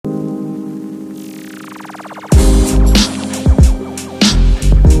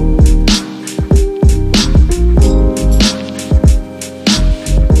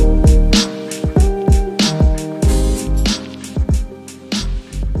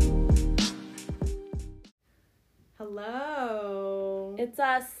It's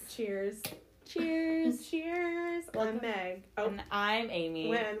us. Cheers. Cheers. Cheers. Welcome. I'm Meg. Oh. And I'm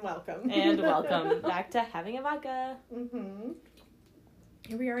Amy. And welcome. And welcome back to Having a Vodka. Mm-hmm.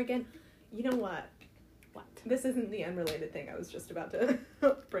 Here we are again. You know what? What? This isn't the unrelated thing I was just about to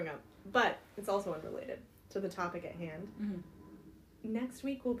bring up, but it's also unrelated to the topic at hand. Mm-hmm. Next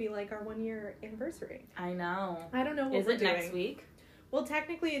week will be like our 1 year anniversary. I know. I don't know what Is we're it doing. next week? Well,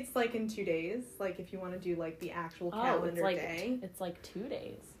 technically it's like in 2 days. Like if you want to do like the actual calendar day. It's like 2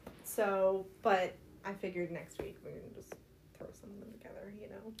 days. So, but I figured next week we can just throw some of them together, you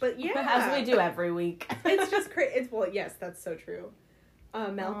know. But yeah. As we do every week. It's just crazy. Well, yes, that's so true.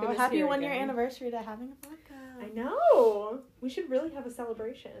 Malcolm is happy here 1 year again. anniversary to Having a Vodka. I know. We should really have a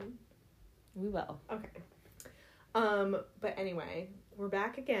celebration. We will. Okay. But anyway, we're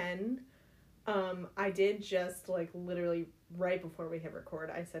back again. I did just like literally right before we hit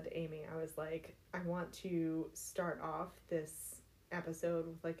record, I said to Amy, I was like, I want to start off this episode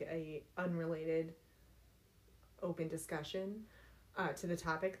with like a unrelated open discussion to the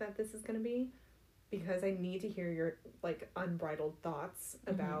topic that this is going to be, because I need to hear your like unbridled thoughts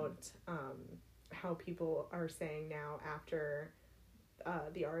about how people are saying now after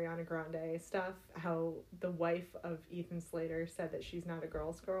the Ariana Grande stuff, how the wife of Ethan Slater said that she's not a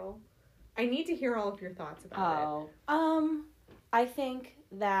girl's girl. I need to hear all of your thoughts about it. I think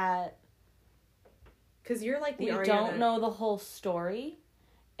that because you're like the we Ariana... don't know the whole story,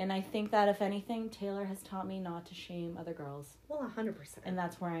 and I think that if anything, Taylor has taught me not to shame other girls. Well, 100%. And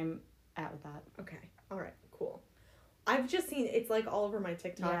that's where I'm at with that. Okay. All right. Cool. I've just seen it's like all over my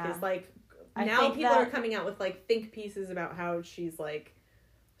TikTok. Yeah. Is like I now think people that... are coming out with like think pieces about how she's like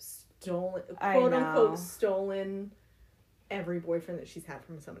stolen, I quote know. unquote, stolen every boyfriend that she's had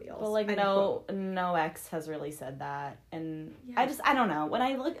from somebody else. But like no ex has really said that, and Yes. I don't know. When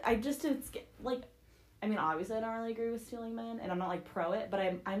I look, it's like, I mean, obviously I don't really agree with stealing men, and I'm not like pro it, but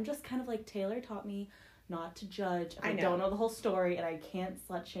I'm just kind of like, Taylor taught me not to judge. I don't know the whole story, and I can't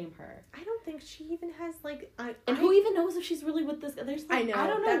slut shame her. I don't think she even has like who even knows if she's really with this guy? There's like, I know. I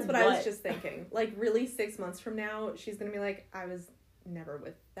don't know. That's what I was just thinking. Like really 6 months from now, she's gonna be like, I was never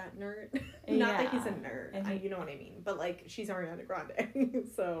with that nerd. Not that he's a nerd. And you know what I mean. But like she's Ariana Grande.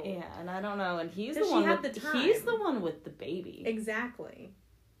 So yeah, and I don't know. And he's Does the one she have with the time? he's the one with the baby. Exactly.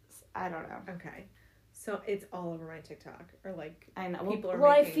 I don't know. Okay. So it's all over my TikTok, or like I know. People are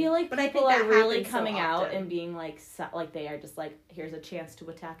I making, feel like but people I think are that really happens so coming out often. and being like they are just like, here's a chance to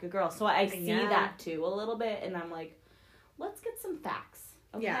attack a girl. So I see that too a little bit, and I'm like, let's get some facts,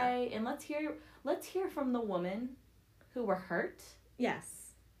 okay? Yeah. And let's hear from the woman who were hurt.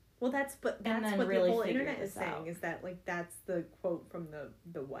 Yes. Well, that's what really the whole internet is saying out. is that like that's the quote from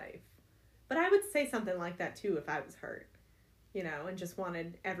the wife. But I would say something like that too if I was hurt, you know, and just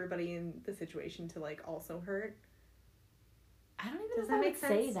wanted everybody in the situation to like also hurt. I don't even Does know if that I make would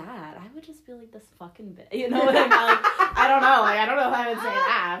say sense? that. I would just be like, this fucking bitch. You know what I mean? Like, I don't know. Like, I don't know if I would say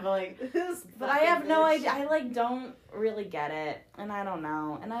that. But like, but I have no idea. I like don't really get it, and I don't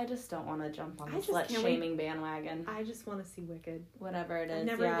know, and I just don't want to jump on the slut shaming bandwagon. I just want to see Wicked. Whatever it is. I've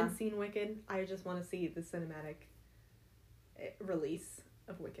never even seen Wicked. I just want to see the cinematic release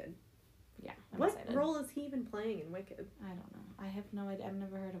of Wicked. Yeah. What excited. role is he even playing in Wicked? I don't know. I have no idea. I've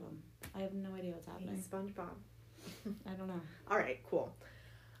never heard of him. I have no idea what's happening. He's SpongeBob. I don't know. All right, cool.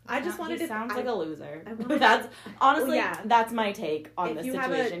 I just wanted to... He sounds like a loser. That's honestly, that's my take on this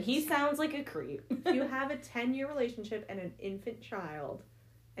situation. He sounds like a creep. If you have a 10-year relationship and an infant child,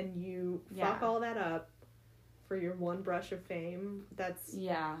 and you fuck all that up for your one brush of fame, that's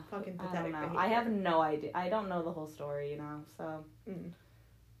fucking pathetic. I don't know. behavior. I have no idea. I don't know the whole story, you know, so...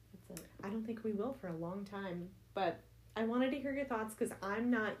 That's it. I don't think we will for a long time, but I wanted to hear your thoughts, because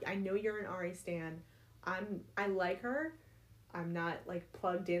I'm not... I know you're an Ari stan. I like her. I'm not like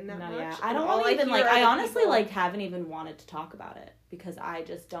plugged in that much. Yeah. I don't want to even like. I honestly like haven't even wanted to talk about it, because I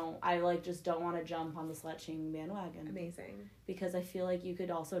just don't. I like just don't want to jump on the slut shaming bandwagon. Amazing. Because I feel like you could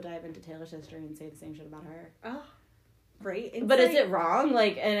also dive into Taylor's history and say the same shit about her. Oh, right. But is it wrong?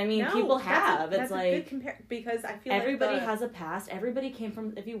 Like, and I mean, people have. That's it's like a good because I feel everybody like has a past. Everybody came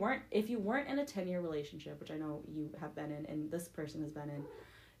from. If you weren't in a 10-year relationship, which I know you have been in, and this person has been in.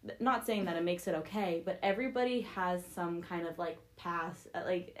 Not saying that it makes it okay, but everybody has some kind of like past,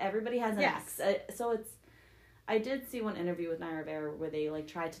 like everybody has an ex. So it's, I did see one interview with Naira Rivera where they like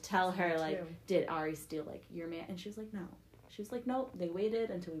tried to tell her like, did Ari steal like your man? And she was like, no. She was like, nope, they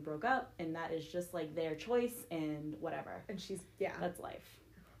waited until we broke up, and that is just like their choice and whatever. And she's, that's life.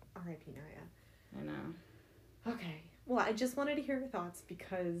 R.I.P. Naya. I know. Okay. Well, I just wanted to hear your thoughts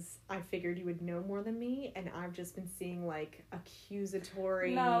because I figured you would know more than me, and I've just been seeing, like,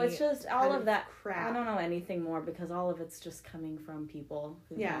 accusatory... No, it's just all of that crap. I don't know anything more because all of it's just coming from people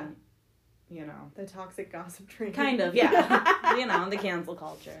who don't, you know. The toxic gossip train. Kind of, yeah. You know, the cancel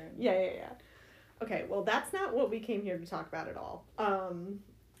culture. Yeah. Okay, well, that's not what we came here to talk about at all.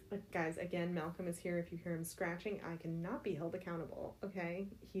 Guys, again, Malcolm is here. If you hear him scratching, I cannot be held accountable, okay?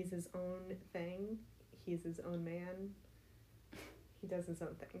 He's his own thing. He's his own man. He does his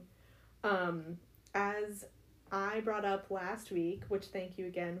own thing. As I brought up last week, which thank you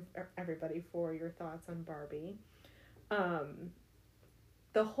again, everybody, for your thoughts on Barbie.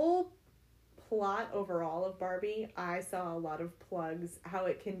 The whole plot overall of Barbie, I saw a lot of plugs, how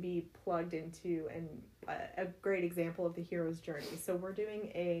it can be plugged into, and a great example of the hero's journey. So we're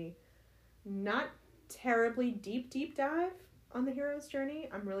doing a not terribly deep dive on the hero's journey.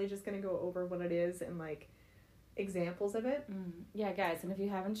 I'm really just going to go over what it is and, like, examples of it. Yeah, guys, and if you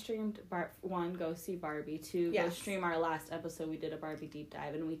haven't streamed, one, go see Barbie. Two, go stream our last episode. We did a Barbie deep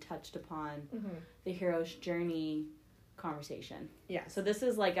dive, and we touched upon the hero's journey conversation. Yeah. So this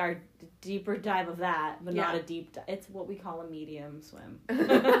is, like, our deeper dive of that, but not a deep dive. It's what we call a medium swim.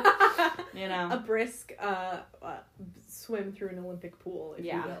 You know? A brisk swim through an Olympic pool, if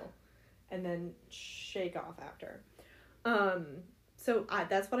you will. And then shake off after. So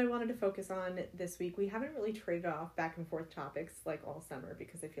that's what I wanted to focus on this week. We haven't really traded off back and forth topics like all summer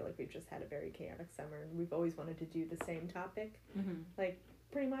because I feel like we've just had a very chaotic summer and we've always wanted to do the same topic, like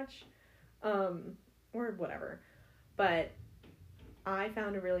pretty much, or whatever. But I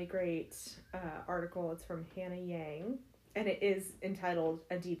found a really great article. It's from Hannah Yang, and it is entitled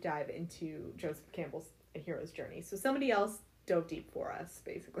A Deep Dive into Joseph Campbell's Hero's Journey. So somebody else dove deep for us,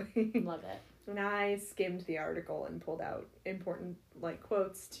 basically. Love it. And I skimmed the article and pulled out important, like,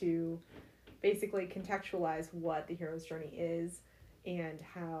 quotes to basically contextualize what the hero's journey is and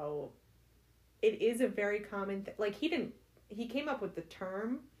how it is a very common like, he came up with the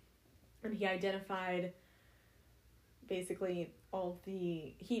term and he identified basically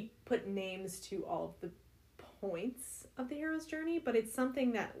he put names to all of the points of the hero's journey, but it's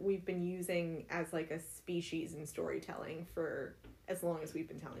something that we've been using as, like, a species in storytelling for as long as we've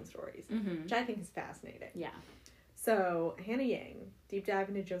been telling stories, which I think is fascinating. Yeah. So, Hannah Yang, deep dive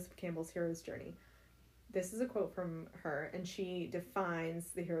into Joseph Campbell's hero's journey. This is a quote from her, and she defines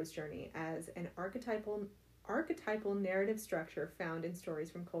the hero's journey as an archetypal narrative structure found in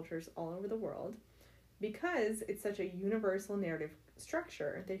stories from cultures all over the world. Because it's such a universal narrative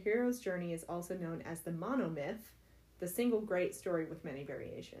structure, the hero's journey is also known as the monomyth, the single great story with many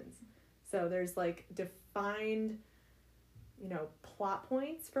variations. So there's, like, defined, you know, plot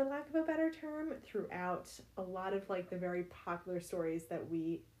points, for lack of a better term, throughout a lot of, like, the very popular stories that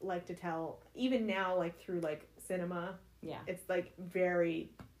we like to tell, even now, like, through, like, cinema. Yeah. It's, like, very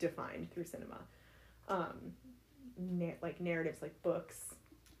defined through cinema. Like, narratives, like books,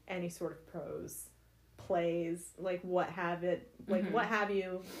 any sort of prose, plays, like, what have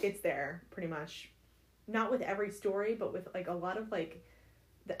you, it's there, pretty much. Not with every story, but with, like, a lot of, like,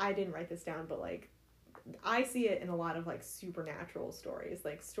 I didn't write this down, but, like, I see it in a lot of, like, supernatural stories,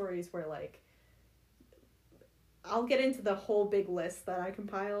 like, stories where, like, I'll get into the whole big list that I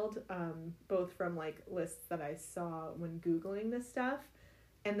compiled, both from, like, lists that I saw when Googling this stuff,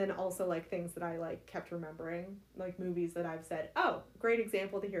 and then also, like, things that I, like, kept remembering, like, movies that I've said, oh, great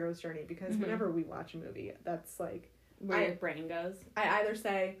example of the hero's journey, because whenever we watch a movie, that's, like, where your brain goes. I either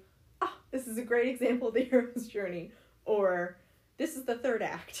say, oh, this is a great example of the hero's journey, or this is the third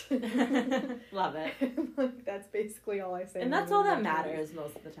act. Love it. Like, that's basically all I say. And that's all that matters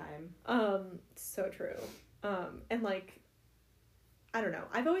most of the time. So true. And, like, I don't know.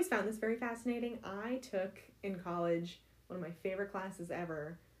 I've always found this very fascinating. I took, in college, one of my favorite classes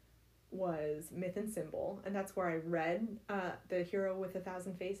ever was Myth and Symbol. And that's where I read The Hero with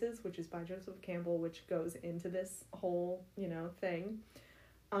 1,000 Faces, which is by Joseph Campbell, which goes into this whole, you know, thing.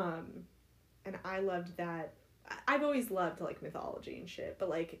 And I loved that. I've always loved, like, mythology and shit, but,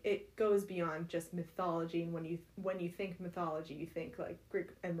 like, it goes beyond just mythology, and when you think mythology, you think, like, Greek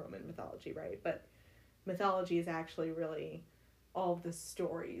and Roman mythology, right? But mythology is actually really all of the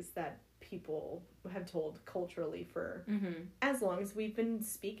stories that people have told culturally for as long as we've been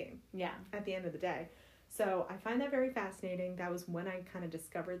speaking. Yeah. At the end of the day. So I find that very fascinating. That was when I kind of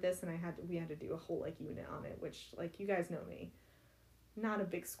discovered this, and we had to do a whole, like, unit on it, which, like, you guys know me. Not a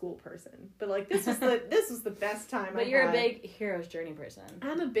big school person, but, like, this was the best time. But you're a big hero's journey person.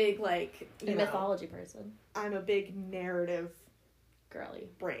 I'm a big, like, mythology person. I'm a big narrative girly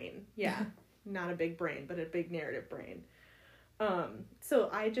brain. Yeah. Not a big brain, but a big narrative brain. So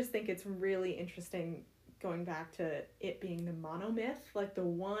I just think it's really interesting going back to it being the monomyth, like the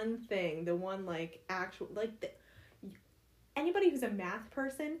one thing, the one like actual, like anybody who's a math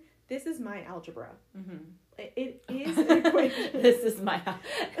person, this is my algebra. Mm-hmm. It is an equation. This is my.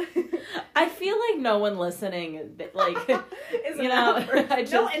 I feel like no one listening, like, you know,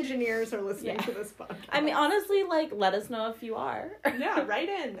 no engineers are listening to this podcast. I mean, honestly, like, let us know if you are. Yeah, write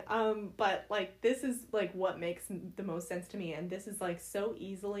in. But like, this is like what makes the most sense to me, and this is like so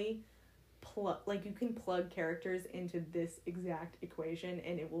easily like you can plug characters into this exact equation,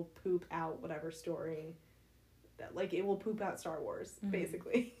 and it will poop out whatever story. That like it will poop out Star Wars,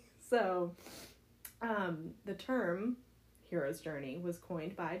 basically. So. The term hero's journey was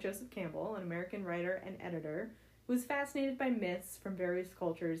coined by Joseph Campbell, an American writer and editor who was fascinated by myths from various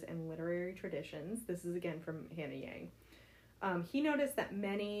cultures and literary traditions. This is again from Hannah Yang. He noticed that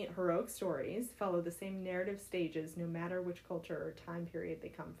many heroic stories follow the same narrative stages no matter which culture or time period they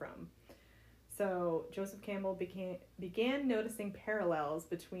come from. So Joseph Campbell began noticing parallels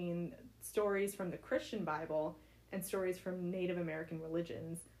between stories from the Christian Bible and stories from Native American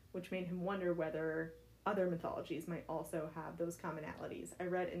religions, which made him wonder whether other mythologies might also have those commonalities. I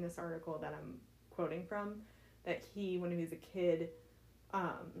read in this article that I'm quoting from that he, when he was a kid,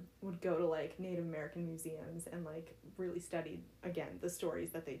 would go to like Native American museums and like really studied again the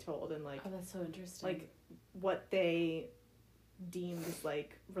stories that they told and like, oh, that's so interesting, like what they deemed as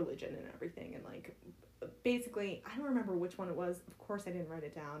like religion and everything, and like basically I don't remember which one it was. Of course I didn't write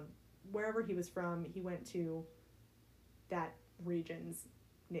it down. Wherever he was from, he went to that region's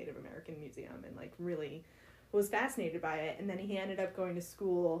Native American museum and like really was fascinated by it, and then he ended up going to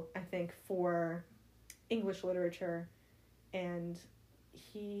school, I think, for English literature, and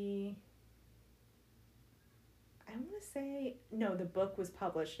I want to say, no, the book was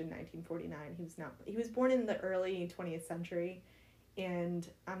published in 1949. He was born in the early 20th century, and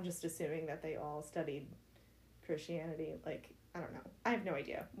I'm just assuming that they all studied Christianity. Like, I don't know. I have no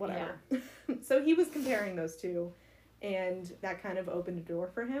idea. Whatever. Yeah. So he was comparing those two, and that kind of opened a door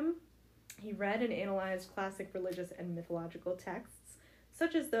for him. He read and analyzed classic religious and mythological texts,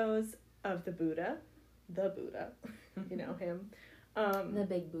 such as those of the Buddha, you know him. The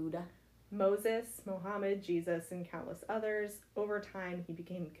big Buddha. Moses, Muhammad, Jesus, and countless others. Over time, he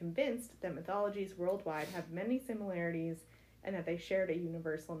became convinced that mythologies worldwide have many similarities and that they shared a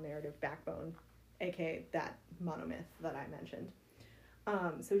universal narrative backbone, aka that monomyth that I mentioned.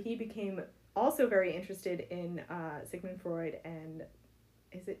 So he became also very interested in Sigmund Freud and,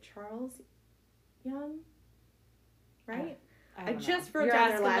 is it Charles Jung? Right? I just wrote down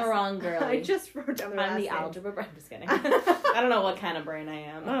their last... the wrong girl. I just wrote down their last I'm the name. algebra brain. I'm just kidding. I don't know what kind of brain I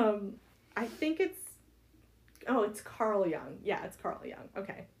am. I think it's Carl Jung. Yeah, it's Carl Jung.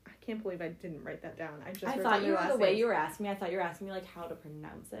 Okay. I can't believe I didn't write that down. I thought you were, the way you were asking me, I thought you were asking me, like, how to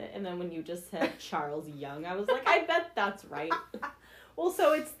pronounce it. And then when you just said Charles Jung, I was like, I bet that's right. Well,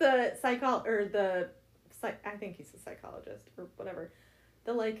 so it's the I think he's a psychologist or whatever.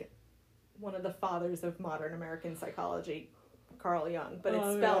 The, like, one of the fathers of modern American psychology, Carl Jung. But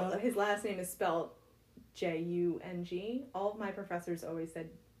it's spelled, his last name is spelled Jung. All of my professors always said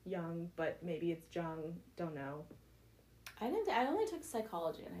Young, but maybe it's Jung. Don't know. I only took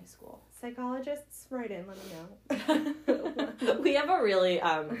psychology in high school. Psychologists, write in, let me know. We have a really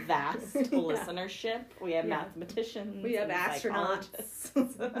vast listenership. We have mathematicians. We have astronauts.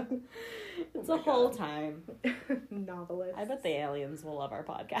 It's a whole time. Novelists. I bet the aliens will love our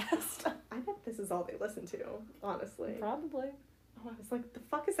podcast. I bet this is all they listen to, honestly. Probably. Oh, I was like, the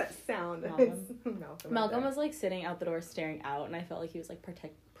fuck is that sound? Malcolm was like sitting out the door staring out, and I felt like he was like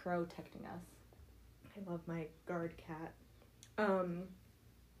protecting us. I love my guard cat.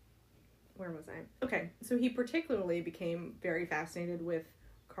 Where was I? Okay, so he particularly became very fascinated with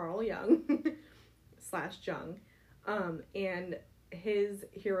Carl Jung / Jung, and his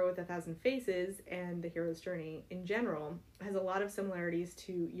Hero with 1,000 Faces and the hero's journey in general has a lot of similarities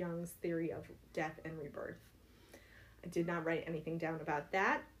to Jung's theory of death and rebirth. I did not write anything down about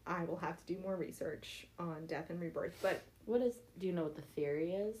that. I will have to do more research on death and rebirth, but... Do you know what the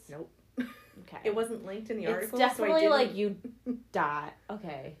theory is? Nope. Okay. It wasn't linked in the article. It's definitely like you die.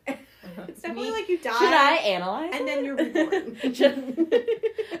 Okay. It's definitely like you die. Should I analyze and it? then you're reborn.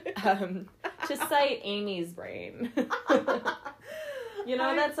 To cite Amy's brain. You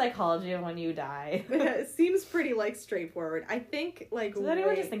know that psychology of when you die. It seems pretty like straightforward. I think like. Does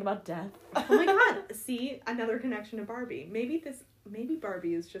anyone just think about death? Oh my god! See, another connection to Barbie. Maybe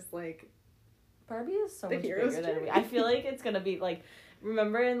Barbie is just like. Barbie is so much bigger than me. I feel like it's gonna be like.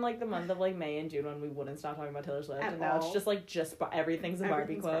 Remember in like the month of like May and June when we wouldn't stop talking about Taylor Swift, and now it's just everything's a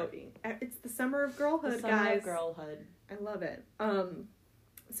Barbie quote. Barbie. It's the summer of girlhood, guys. Summer of girlhood. I love it.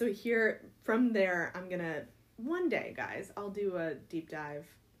 So here, from there, I'm gonna, one day, guys, I'll do a deep dive,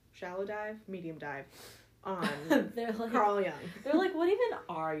 shallow dive, medium dive on They're like, Carl Jung. They're like, what even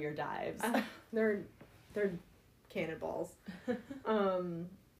are your dives? They're cannonballs.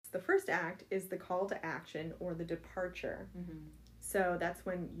 The first act is the call to action or the departure. Mm-hmm. So that's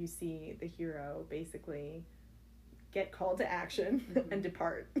when you see the hero basically get called to action and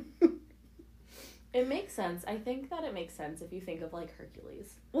depart. It makes sense. I think that it makes sense if you think of like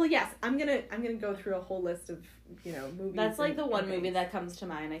Hercules. Well, yes, I'm gonna go through a whole list of, movies. That's like the one movie that comes to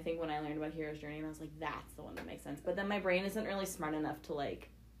mind, I think, when I learned about Hero's Journey, and I was like, that's the one that makes sense. But then my brain isn't really smart enough to like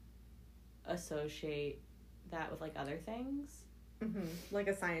associate that with like other things. Mm-hmm. Like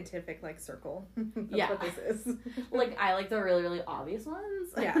a scientific like circle. That's Yeah. what this is. Like I like the really, really obvious ones.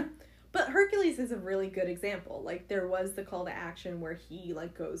 Yeah. But Hercules is a really good example. Like, there was the call to action where he,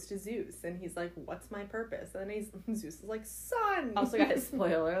 like, goes to Zeus, and he's like, what's my purpose? And then Zeus is like, son! Also, guys,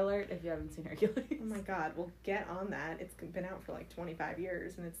 spoiler alert if you haven't seen Hercules. Oh my god, well, get on that. It's been out for, like, 25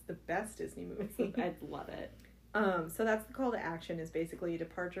 years, and it's the best Disney movie. I love it. So that's the call to action, is basically a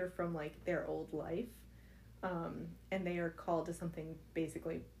departure from, like, their old life, and they are called to something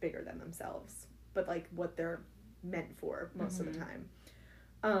basically bigger than themselves, but, like, what they're meant for most of the time.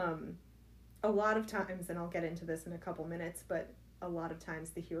 A lot of times, and I'll get into this in a couple minutes, but a lot of times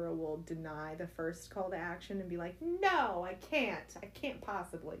the hero will deny the first call to action and be like, no, I can't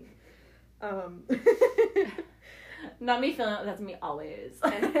possibly. Not me feeling it, that's me always.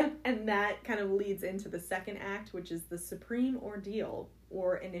 and that kind of leads into the second act, which is the supreme ordeal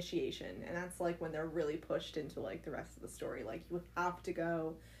or initiation. And that's like when they're really pushed into like the rest of the story. Like, you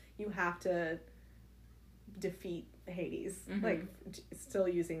have to defeat Hades. Like, still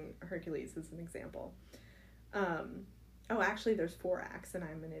using Hercules as an example. Actually there's 4 acts and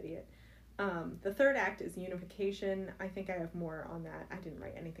I'm an idiot. The third act is unification. I think I have more on that. I didn't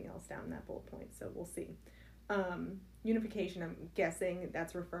write anything else down in that bullet point, so we'll see. Unification, I'm guessing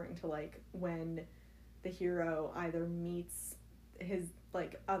that's referring to like when the hero either meets his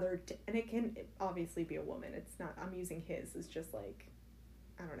like other and it can obviously be a woman. It's not, I'm using his as just like,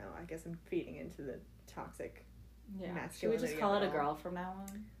 I don't know, I guess I'm feeding into the toxic masculinity. Should we just call it a girl from now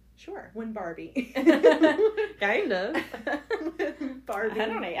on? Sure, when Barbie. Kind of. Barbie. I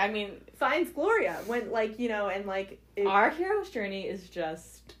don't know. I mean, finds Gloria when like, and like our hero's journey is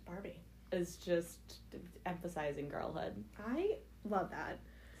just Barbie. Is just emphasizing girlhood. I love that.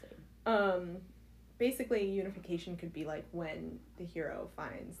 Same. Basically unification could be like when the hero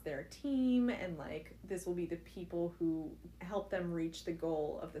finds their team and like this will be the people who help them reach the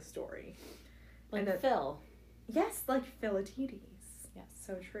goal of the story. Like and Phil. Yes, like Philatides. Yes.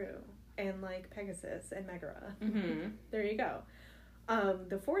 So true. And like Pegasus and Megara. Mm-hmm. There you go.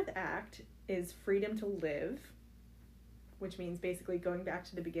 The fourth act is freedom to live, which means basically going back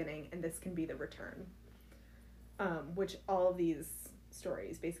to the beginning, and this can be the return. Which all of these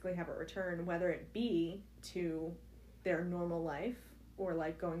stories basically have a return, whether it be to their normal life or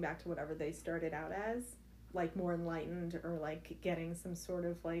like going back to whatever they started out as, like more enlightened or like getting some sort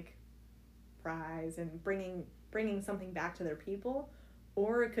of like prize and bringing something back to their people,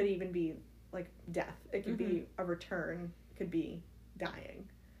 or it could even be like death. It could be a return. It could be dying.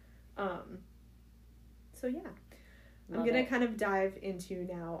 So yeah. I'm going to kind of dive into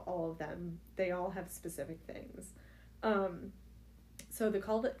now all of them. They all have specific things. So the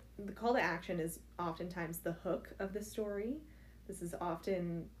call to action is oftentimes the hook of the story. This is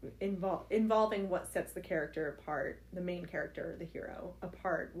often involving what sets the character apart, the main character, the hero,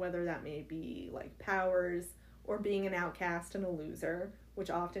 apart, whether that may be like powers or being an outcast and a loser, which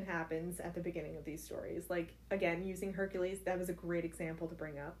often happens at the beginning of these stories. Like, again, using Hercules, that was a great example to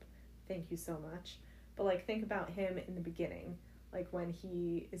bring up. Thank you so much. But, like, think about him in the beginning, like, when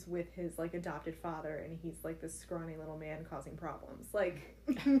he is with his, like, adopted father, and he's, like, this scrawny little man causing problems. Like,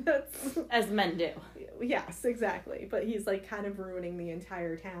 that's... As men do. Yes, exactly. But he's, like, kind of ruining the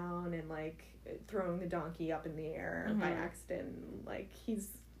entire town and, like, throwing the donkey up in the air by accident. Like, he's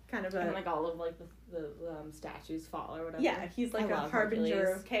kind of a... And, like, all of, like, the statues fall or whatever. Yeah, he's, like, a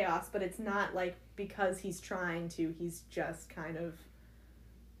harbinger of chaos, but it's not, like, because he's trying to. He's just kind of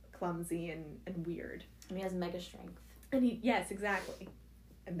clumsy and weird. And he has mega strength. And yes, exactly.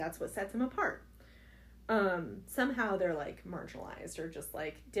 And that's what sets him apart. Somehow they're like marginalized or just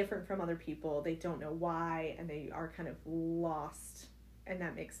like different from other people. They don't know why, and they are kind of lost, and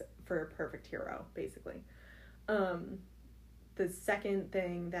that makes for a perfect hero, basically. The second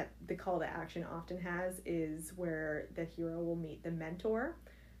thing that the call to action often has is where the hero will meet the mentor.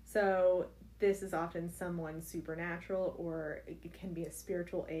 So this is often someone supernatural, or it can be a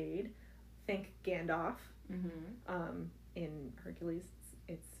spiritual aid. Think Gandalf in Hercules,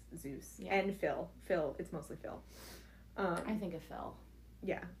 it's Zeus. Yeah. And Phil. It's mostly Phil. I think of Phil.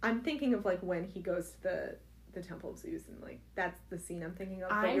 Yeah. I'm thinking of, like, when he goes to the Temple of Zeus, and, like, that's the scene I'm thinking of.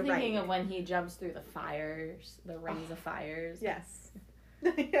 But I'm you're thinking right. of when he jumps through the fires, the rings of fires. Yes.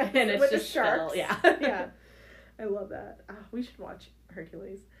 Yes. And it's with just the sharks. Phil, yeah. Yeah. I love that. We should watch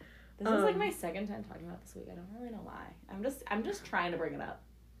Hercules. This is like my second time talking about this week. I don't really know why. I'm just trying to bring it up.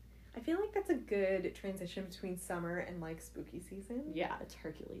 I feel like that's a good transition between summer and, like, spooky season. Yeah, it's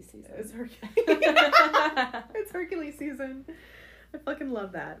Hercules season. It's Hercules. It's Hercules season. I fucking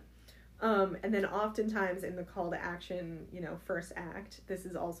love that. And then oftentimes in the call to action, you know, first act, this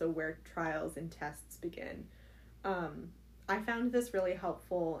is also where trials and tests begin. I found this really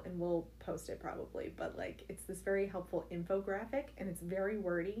helpful, and we'll post it probably, but, like, it's this very helpful infographic, and it's very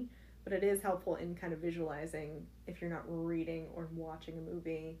wordy, but it is helpful in kind of visualizing, if you're not reading or watching a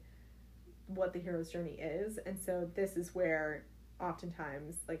movie, what the hero's journey is. And so this is where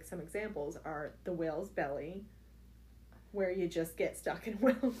oftentimes, like, some examples are the whale's belly, where you just get stuck in a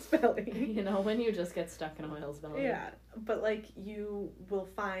whale's belly. You know, when you just get stuck in a whale's belly. Yeah, but, like, you will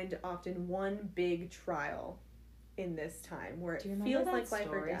find often one big trial in this time where it feels like life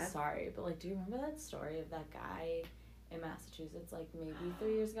or death. Sorry, but, like, do you remember that story of that guy in Massachusetts, like, maybe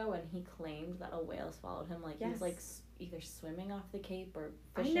 3 years ago, when he claimed that a whale swallowed him? Like, he was, like, either swimming off the cape or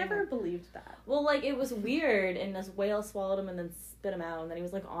fishing. I never believed that. Well, like, it was weird, and this whale swallowed him and then spit him out, and then he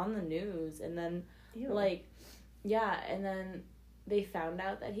was, like, on the news, and then, Ew. like, yeah, and then they found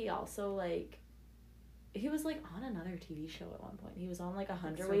out that he also, like, he was, like, on another TV show at one point. He was on, like,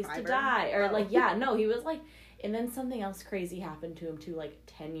 100 Ways to Die. Or, like, yeah, no, he was, like... And then something else crazy happened to him, too, like,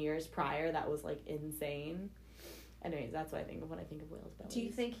 10 years prior that was, like, insane. Anyways, that's what I think of when I think of whales' bellies. Do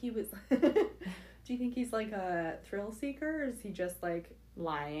you think he was... Do you think he's, like, a thrill seeker, or is he just, like...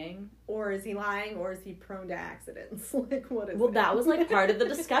 lying? Or is he lying, or is he prone to accidents? Like, what is it? Well, that was, like, part of the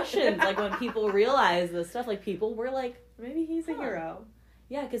discussion. Like, when people realized this stuff, like, people were like... Maybe he's a hero.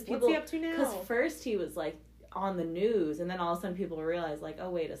 Yeah, because people... What's he up to now? Because first he was, like, on the news, and then all of a sudden people realized, like, oh,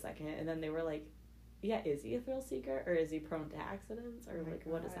 wait a second. And then they were like, yeah, is he a thrill seeker? Or is he prone to accidents? Or, like,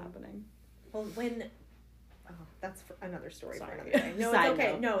 what is happening? Well, when... Oh, that's for another story for Sorry. another day. No, it's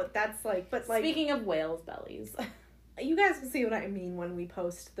okay. No, that's, like... But, like... Speaking of whales' bellies... You guys can see what I mean when we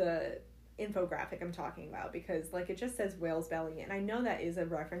post the infographic I'm talking about, because, like, it just says whale's belly, and I know that is a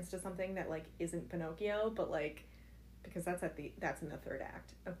reference to something that, like, isn't Pinocchio, but, like, because that's in the third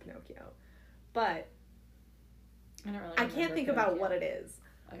act of Pinocchio. But I can't think about what it is.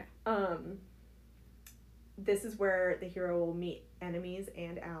 Okay. This is where the hero will meet enemies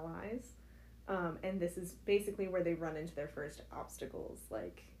and allies, and this is basically where they run into their first obstacles.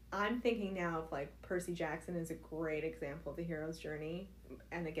 Like, I'm thinking now of, like, Percy Jackson is a great example of the hero's journey.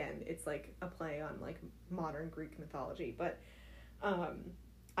 And again, it's, like, a play on, like, modern Greek mythology. But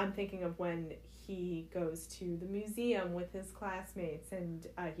I'm thinking of when he goes to the museum with his classmates, and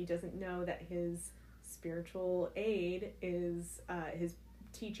he doesn't know that his spiritual aide is his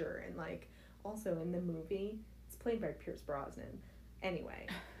teacher. And, like, also in the movie, it's played by Pierce Brosnan. Anyway.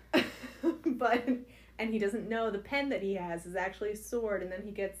 And he doesn't know the pen that he has is actually a sword, and then he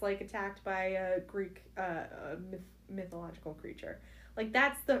gets, like, attacked by a Greek mythological creature. Like,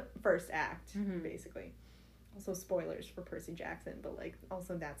 that's the first act, basically. Also, spoilers for Percy Jackson, but, like,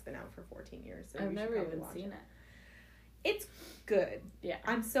 also that's been out for 14 years. So I've never even seen it. It's good. Yeah.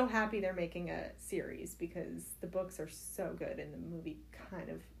 I'm so happy they're making a series, because the books are so good, and the movie kind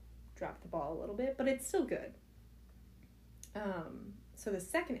of dropped the ball a little bit, but it's still good. So the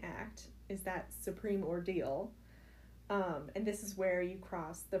second act is that supreme ordeal, and this is where you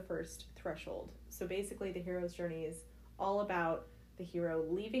cross the first threshold. So basically the hero's journey is all about the hero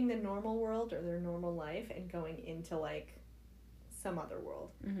leaving the normal world or their normal life and going into, like, some other world.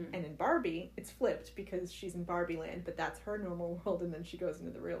 Mm-hmm. And in Barbie, it's flipped, because she's in Barbie land, but that's her normal world, and then she goes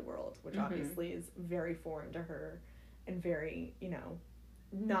into the real world, which obviously is very foreign to her and very, you know,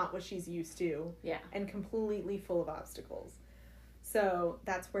 not what she's used to. Yeah. And completely full of obstacles. So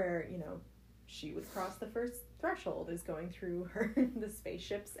that's where, you know, she would cross the first threshold, is going through the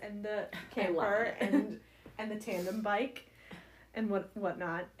spaceships and the camper and the tandem bike and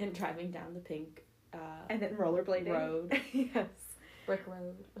whatnot. And driving down the pink and then rollerblading road. Yes. Brick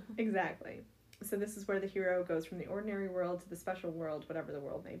road. Exactly. So this is where the hero goes from the ordinary world to the special world, whatever the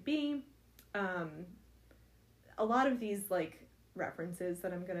world may be. A lot of these, like, references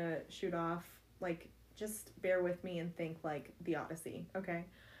that I'm gonna shoot off, like, just bear with me and think, like, the Odyssey, okay?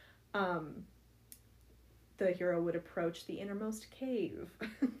 The hero would approach the innermost cave.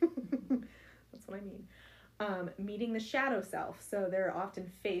 That's what I mean. Meeting the shadow self. So they're often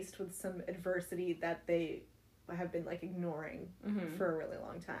faced with some adversity that they have been, like, ignoring Mm-hmm. for a really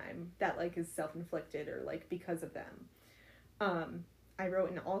long time that, like, is self-inflicted or, like, because of them. I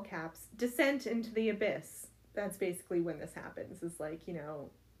wrote in all caps, descent into the abyss. That's basically when this happens, is, like, you know,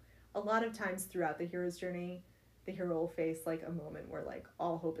 a lot of times throughout the hero's journey, the hero will face, like, a moment where, like,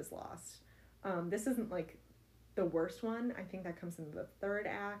 all hope is lost. This isn't, like, the worst one. I think that comes in the third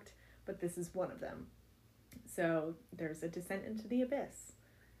act, but this is one of them. So there's a descent into the abyss.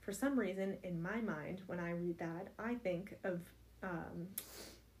 For some reason, in my mind, when I read that, I think of,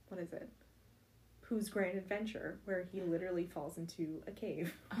 what is it? Pooh's Grand Adventure, where he literally falls into a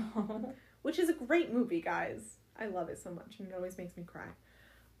cave. Oh. Which is a great movie, guys. I love it so much, and it always makes me cry.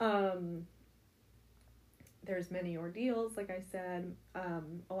 There's many ordeals, like I said.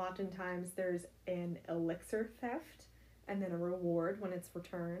 Oftentimes there's an elixir theft, and then a reward when it's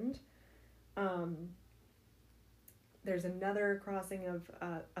returned. There's another crossing of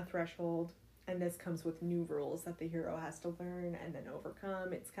a threshold, and this comes with new rules that the hero has to learn and then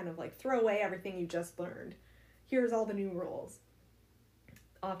overcome. It's kind of like, throw away everything you just learned. Here's all the new rules.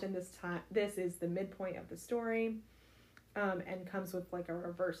 Often this is the midpoint of the story, and comes with, like, a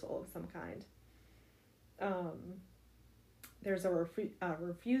reversal of some kind. There's a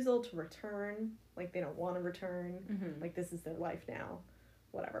refusal to return, like, they don't want to return, Mm-hmm. like, this is their life now,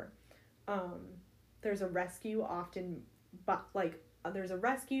 whatever. There's a rescue often, there's a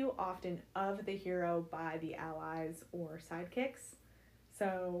rescue often of the hero by the allies or sidekicks.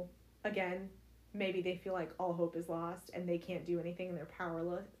 So, again, maybe they feel like all hope is lost and they can't do anything and they're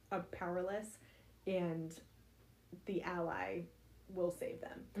powerless, and the ally will save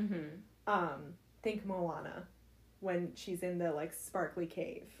them. Mm-hmm. Think Moana, when she's in the, like, sparkly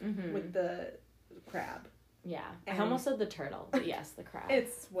cave Mm-hmm. with the crab. Yeah. And I almost said the turtle, but yes, the crab.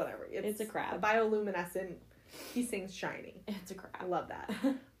 It's whatever. It's a crab. Bioluminescent. He sings shiny. It's a I crab. love that.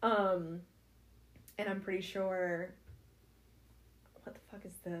 And I'm pretty sure, what the fuck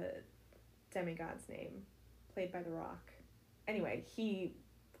is the demigod's name? Played by The Rock. Anyway,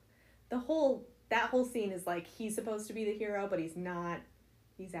 that whole scene is like, he's supposed to be the hero, but he's not.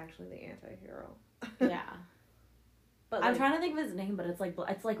 He's actually the anti-hero. Yeah. But, I'm like, trying to think of his name, but it's like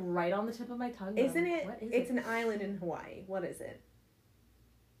right on the tip of my tongue. isn't it? What is it's it? an island in Hawaii. What is it?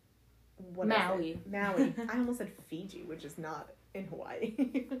 Maui. Maui. I almost said Fiji, which is not in Hawaii.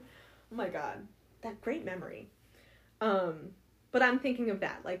 Oh my god. That great memory. But I'm thinking of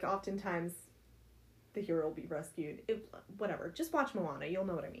that. Like, oftentimes the hero will be rescued. Whatever. Just watch Moana. You'll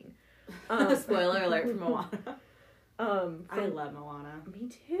know what I mean. Spoiler alert for Moana. I love Moana. Me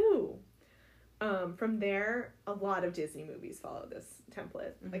too. From there, a lot of Disney movies follow this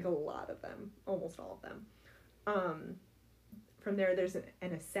template. Mm-hmm. Like, a lot of them. Almost all of them. From there, there's an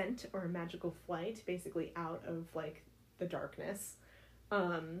ascent or a magical flight, basically out of, like, the darkness.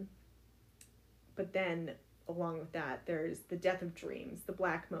 But then, along with that, there's the death of dreams, the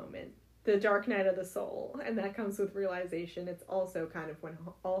black moment, the dark night of the soul, and that comes with realization. It's also kind of when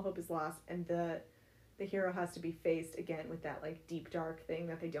all hope is lost, and the hero has to be faced again with that, like, deep dark thing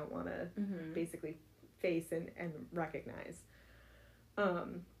that they don't want to Mm-hmm. basically face and recognize.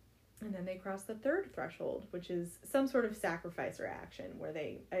 And then they cross the third threshold, which is some sort of sacrifice or action where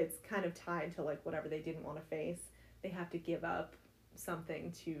it's kind of tied to, like, whatever they didn't want to face. They have to give up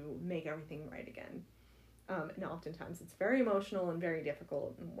something to make everything right again. And oftentimes it's very emotional and very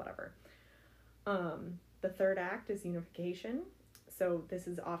difficult and whatever. The third act is unification. So this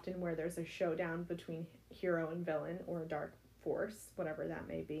is often where there's a showdown between hero and villain or a dark force, whatever that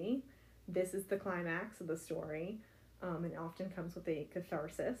may be. This is the climax of the story, and often comes with a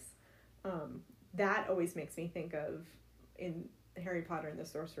catharsis. That always makes me think of in Harry Potter and the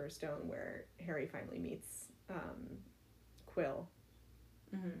Sorcerer's Stone, where Harry finally meets Quill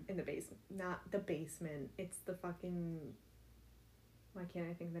in the basement. Not the basement. It's the fucking... Why can't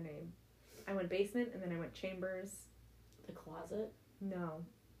I think of the name? I went basement, and then I went chambers. The closet? No.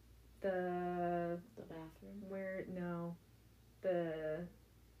 The bathroom? Where... No.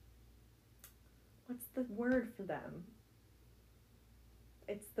 What's the word for them?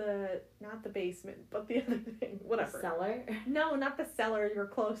 It's not the basement, but the other thing. Whatever. The cellar? No, not the cellar. You're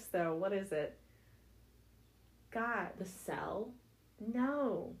close, though. What is it? God. The cell?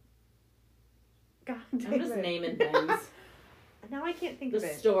 No. God damn I'm just it. naming things. Now I can't think The of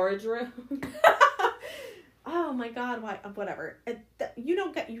it. storage room? Oh my god, why? Whatever.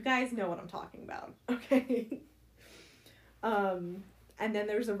 You guys know what I'm talking about. Okay. And then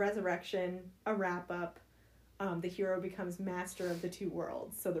there's a resurrection, a wrap-up. The hero becomes master of the two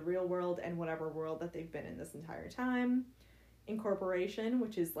worlds. So the real world and whatever world that they've been in this entire time. Incorporation,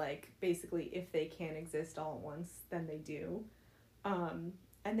 which is, like, basically if they can't exist all at once, then they do. And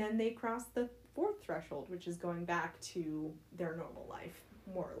then they cross the fourth threshold, which is going back to their normal life,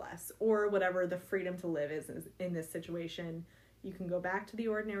 more or less, or whatever the freedom to live is in this situation. You can go back to the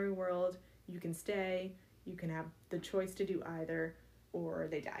ordinary world, you can stay, you can have the choice to do either, or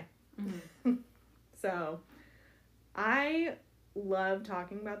they die. Mm-hmm. So, I love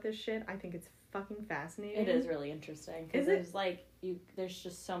talking about this shit. I think it's fucking fascinating. It is really interesting. Because there's, like, there's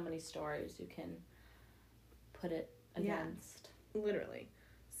just so many stories you can put it against. Yeah, literally.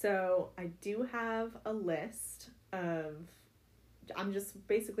 So, I do have a list of... I'm just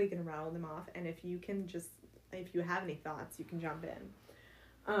basically going to rattle them off, and if you have any thoughts, you can jump in.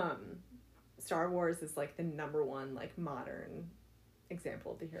 Star Wars is, like, the number one, like, modern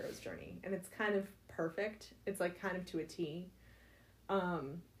example of the hero's journey, and it's kind of perfect. It's, like, kind of to a T.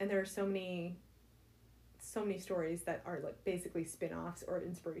 And there are so many stories that are, like, basically spin-offs or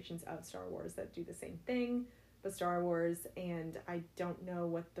inspirations of Star Wars that do the same thing, but Star Wars, and I don't know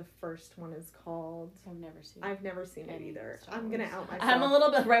what the first one is called. I've never seen it either. I'm gonna out myself. I'm a little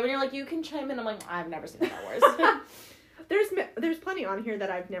bit, right when you're like, you can chime in, I'm like, I've never seen Star Wars. There's plenty on here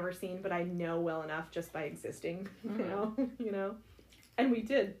that I've never seen, but I know well enough just by existing, you know, and we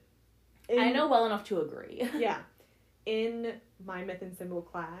did. I know well enough to agree. Yeah. In my Myth and Symbol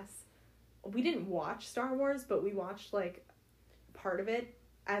class, we didn't watch Star Wars, but we watched, like, part of it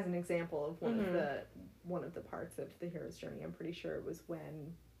as an example of one of the parts of the hero's journey. I'm pretty sure it was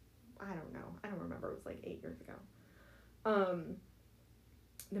when, I don't remember, it was like 8 years ago.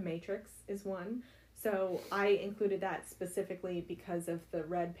 The Matrix is one. So I included that specifically because of the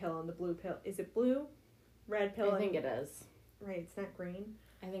red pill and the blue pill. Is it blue? Red pill? I think it is. Right, it's not green.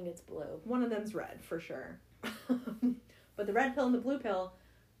 I think it's blue. One of them's red, for sure. But the red pill and the blue pill,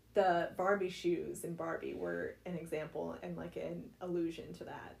 the Barbie shoes in Barbie were an example and, like, an allusion to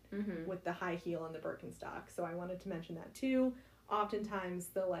that, with the high heel and the Birkenstock. So I wanted to mention that too. Oftentimes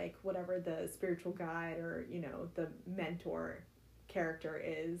the, like, whatever the spiritual guide or, you know, the mentor character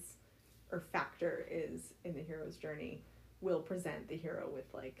is or factor is in the hero's journey will present the hero with,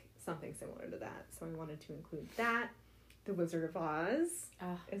 like, something similar to that. So I wanted to include that. The Wizard of Oz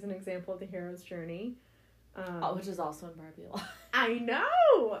is an example of the hero's journey. Which is also in Barbie a lot. I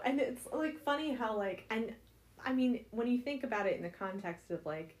know! And it's, like, funny how, like, and I mean, when you think about it in the context of,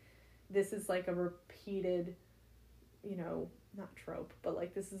 like, this is, like, a repeated, you know, not trope, but,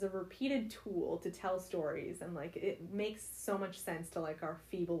 like, this is a repeated tool to tell stories, and, like, it makes so much sense to, like, our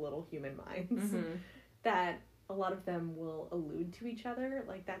feeble little human minds that a lot of them will allude to each other.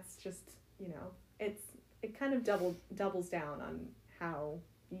 Like, that's just, you know, it kind of doubles down on how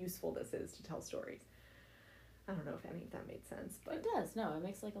useful this is to tell stories. I don't know if any of that made sense, but it does. No, it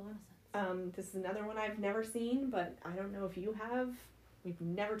makes, like, a lot of sense. This is another one I've never seen, but I don't know if you have. We've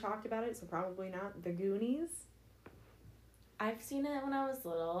never talked about it, so probably not. The Goonies. I've seen it when I was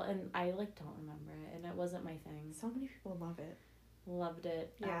little, and I, like, don't remember it, and it wasn't my thing. So many people love it. Loved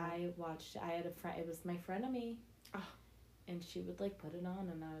it. Yeah. I had a friend, it was my friend and me, and she would, like, put it on,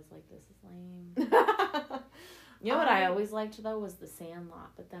 and I was like, this is lame. You know what I always liked, though, was The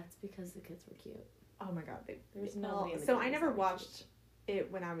Sandlot, but that's because the kids were cute. Oh my god, there's nobody in the so I never watched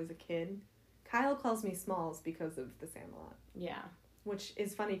it when I was a kid. Kyle calls me Smalls because of The Sandlot. Yeah. Which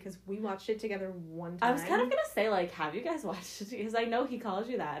is funny because we watched it together one time. I was kind of going to say, like, have you guys watched it? Because I know he calls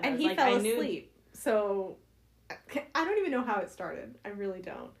you that. And he fell asleep. So I don't even know how it started. I really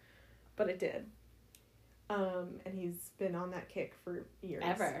don't. But it did. And he's been on that kick for years.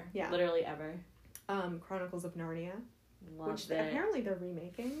 Ever. Yeah. Literally ever. Chronicles of Narnia. Which apparently they're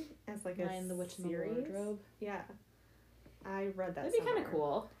remaking as, like, Lion, the Witch, and the Wardrobe. Yeah. I read that That'd be kind of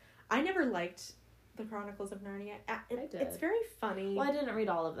cool. I never liked the Chronicles of Narnia. I did. It's very funny. Well, I didn't read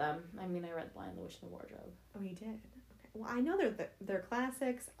all of them. I mean, I read Lion, the Witch, and the Wardrobe. Oh, you did? Okay. Well, I know they're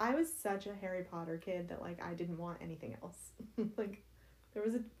classics. I was such a Harry Potter kid that, like, I didn't want anything else. Like, there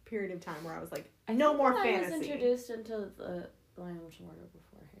was a period of time where I was like, no more fantasy. I was introduced into the Lion, the Witch, and the Wardrobe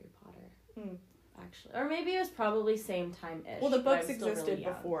before Harry Potter. Actually. Or maybe it was probably same time-ish. Well, the books existed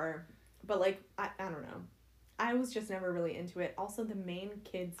before. But, like, I don't know. I was just never really into it. Also, the main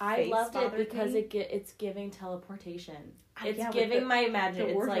kid's face loved it because me. it's giving teleportation. It's yeah, giving my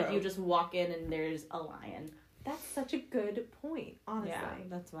imagination. It's like you just walk in and there's a lion. That's such a good point, honestly. Yeah,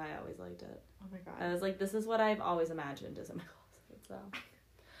 that's why I always liked it. Oh my god. I was like, this is what I've always imagined is in my closet. So,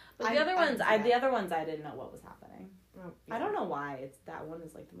 but the other ones I didn't know what was happening. Oh, yeah. I don't know why that one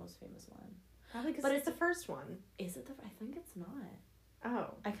is like the most famous one. Probably because it's the first one. Is it I think it's not.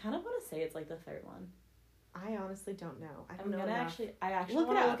 Oh. I kind of want to say it's like the third one. I honestly don't know. I actually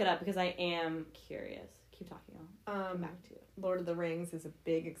want to look it up because I am curious. keep talking. I'll come back to it. Lord of the Rings is a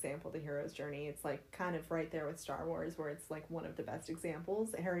big example of the hero's journey. It's like kind of right there with Star Wars, where it's like one of the best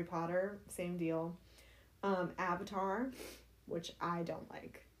examples. Harry Potter, same deal. Avatar, which I don't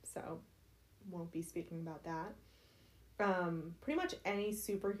like, so won't be speaking about that. Pretty much any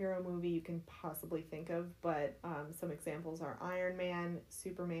superhero movie you can possibly think of, but some examples are Iron Man,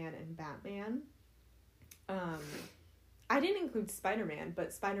 Superman, and Batman. I didn't include Spider-Man,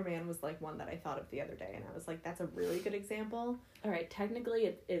 but Spider-Man was like one that I thought of the other day, and I was like, that's a really good example. All right, technically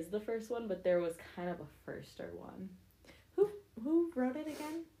it is the first one, but there was kind of a firster one. Who wrote it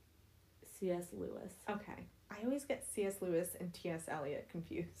again? C.S. Lewis. Okay. I always get C.S. Lewis and T.S. Eliot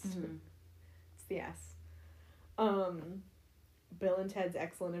confused. Mm-hmm. It's the S. Bill and Ted's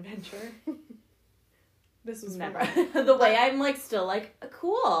Excellent Adventure. This was never. The way I'm like still like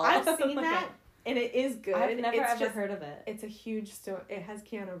cool. I've seen that, and it is good. I've never ever heard of it. It's a huge It has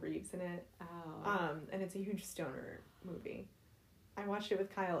Keanu Reeves in it. Oh. And it's a huge stoner movie. I watched it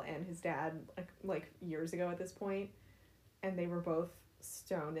with Kyle and his dad like years ago at this point, and they were both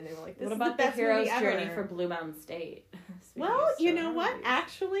stoned, and they were like, "This what is about the best hero's movie journey ever." for Blue Mountain State? Well, you know what?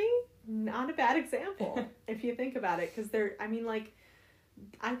 Actually, not a bad example if you think about it, because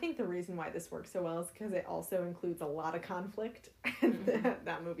I think the reason why this works so well is because it also includes a lot of conflict, and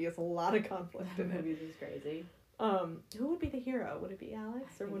that movie has a lot of conflict in it. That movie is crazy. Who would be the hero? Would it be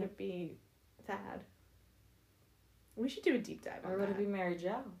Alex, or would it be Thad? We should do a deep dive on that. Or would it be Mary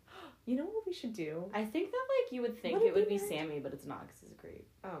Jo? You know what we should do? I think that like you would think it would be Sammy, but it's not because he's a creep.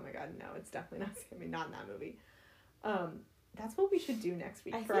 Oh my god, no, it's definitely not Sammy. Not in that movie. That's what we should do next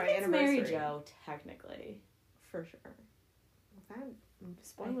week I for think our it's anniversary. Mary Jo, technically. For sure. That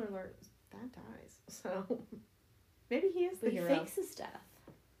spoiler alert, that dies. So maybe he is the He hero. fakes his death.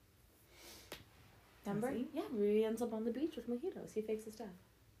 Remember? He? Yeah, he ends up on the beach with mojitos. He fakes his death.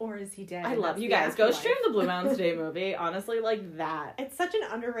 Or is he dead? I and love that's you the guys. Go afterlife? stream the Blue Mountain State movie. Honestly, like that. It's such an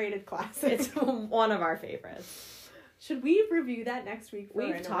underrated classic. It's one of our favorites. Should we review that next week? For our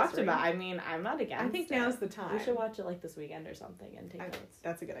We've talked anniversary? about. I mean, I'm not against. I think it. now's the time. We should watch it like this weekend or something and take notes.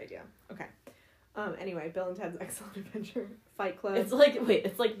 That's a good idea. Okay. Anyway, Bill and Ted's Excellent Adventure, Fight Club. It's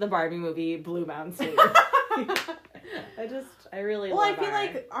like the Barbie movie Blue Mountain State. I really love I feel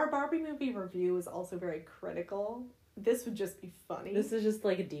like our Barbie movie review is also very critical. This would just be funny. This is just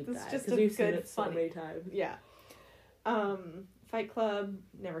like a deep dive just because a we've seen good it so funny. many times. Yeah. Fight Club,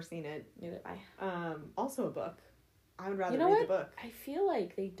 never seen it. Neither I. Also a book. I would rather You know read what? the book. I feel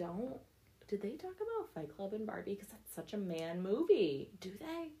like they don't. Did they talk about Fight Club and Barbie? Because that's such a man movie. Do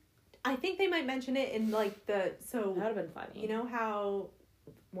they? I think they might mention it in like That would have been funny. You know how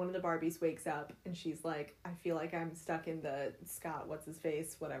one of the Barbies wakes up and she's like, I feel like I'm stuck in the Scott, what's his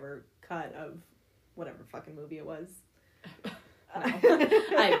face, whatever cut of whatever fucking movie it was. No,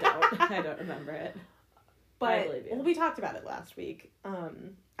 I don't remember it. But we talked about it last week.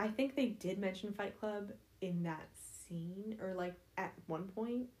 I think they did mention Fight Club in that scene, or like at one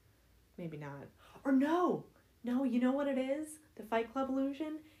point. Maybe not. Or no, you know what it is? The Fight Club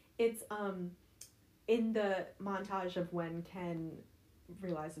illusion. It's in the montage of when Ken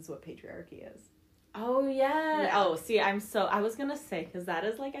realizes what patriarchy is. Oh yeah. Oh, see, I was gonna say, because that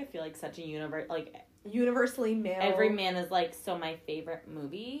is like, I feel like such a universally male. Every man is like, so my favorite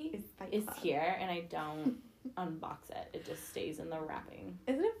movie is Club. here, and I don't unbox it. It just stays in the wrapping.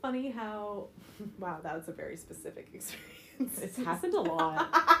 Isn't it funny how? Wow, that was a very specific experience. It's happened a lot.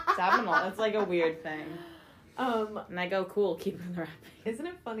 It's happened a lot. It's like a weird thing. And I go, cool, keep it in the wrapping. Isn't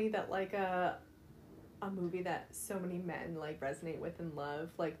it funny that like a movie that so many men like resonate with and love,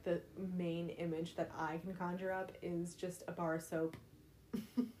 like the main image that I can conjure up is just a bar of soap.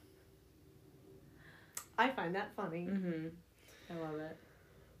 I find that funny. Mm-hmm. I love it.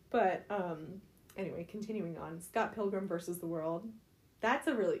 But anyway, continuing on, Scott Pilgrim versus the World. That's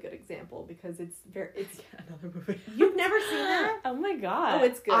a really good example because it's another movie. You've never seen that? Oh my god. Oh,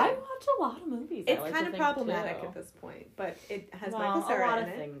 it's good. I watch a lot of movies. It's kind of problematic at this point, but it has Michael Cera in it. A lot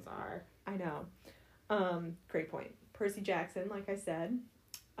of things are. I know. Great point. Percy Jackson, like I said.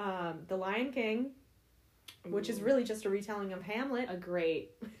 The Lion King, which is really just a retelling of Hamlet. A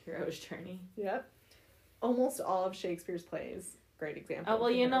great hero's journey. Yep. Almost all of Shakespeare's plays. Great example. Oh, well,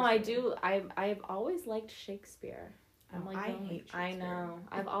 you know, I've always liked Shakespeare. I'm like, I hate Shakespeare. I know.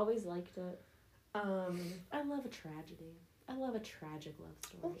 I've always liked it. I love a tragedy. I love a tragic love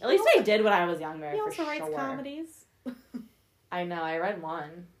story. Well, At least I did when I was younger. He also for writes sure. comedies. I know. I read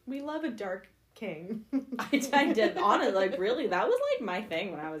one. We love a dark king. I did. Honestly, like, really, that was like my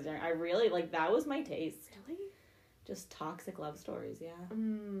thing when I was young. I really, like, that was my taste. Really? Just toxic love stories, yeah.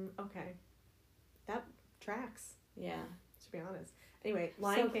 Okay. That tracks, Yeah. to be honest. Anyway,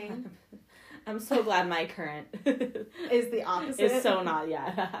 Lion King. I'm so glad my current is the opposite. Is so not,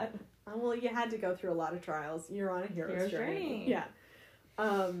 yeah. Well, you had to go through a lot of trials. You're on a hero's journey. Yeah.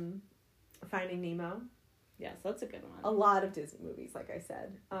 Finding Nemo. Yes, that's a good one. A lot of Disney movies, like I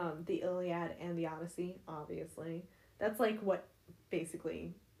said. The Iliad and the Odyssey, obviously. That's like what,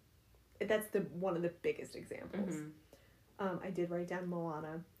 basically, that's one of the biggest examples. I did write down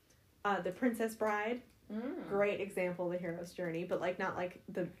Moana. The Princess Bride, great example of the hero's journey, but like not like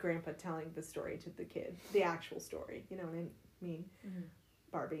the grandpa telling the story to the kid, the actual story. You know what I mean?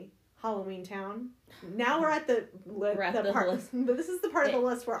 Barbie. Halloween Town. Now we're at the part. List. This is the part of the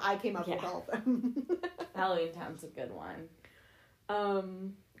list where I came up with all of them. Halloween Town's a good one.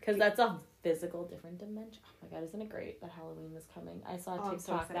 Because that's a physical different dimension. Oh my god, isn't it great that Halloween is coming? I saw a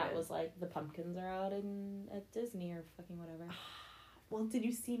TikTok that was like the pumpkins are out at Disney or fucking whatever. Well, did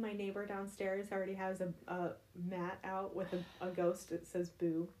you see my neighbor downstairs already has a mat out with a ghost that says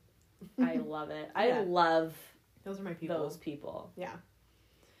boo? I love it. I love those are my people. Those people. Yeah.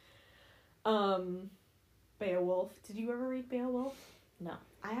 Beowulf. Did you ever read Beowulf? No.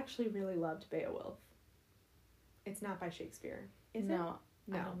 I actually really loved Beowulf. It's not by Shakespeare, is it? No.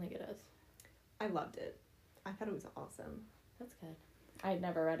 I don't think it is. I loved it. I thought it was awesome. That's good. I'd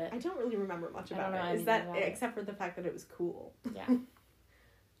never read it. I don't really remember much about it. Is that except for the fact that it was cool? Yeah.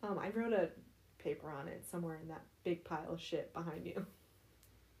 I wrote a paper on it somewhere in that big pile of shit behind you.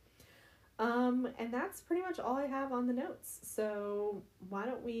 And that's pretty much all I have on the notes. So why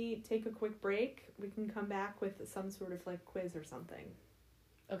don't we take a quick break? We can come back with some sort of like quiz or something.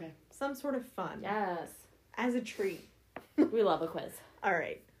 Okay. Some sort of fun. Yes. As a treat. We love a quiz. All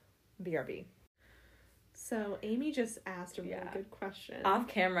right. BRB. So Amy just asked a really good question. Off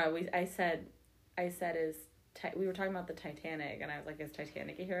camera, I said we were talking about the Titanic, and I was like, "Is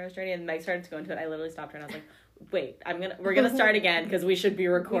Titanic a hero's journey?" And Meg started to go into it. I literally stopped her, and I was like, "Wait, we're gonna start again because we should be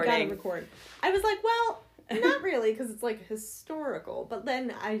recording." We gotta record. I was like, "Well, not really, because it's like historical." But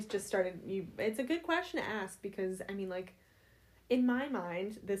then I just started. It's a good question to ask because I mean, like, in my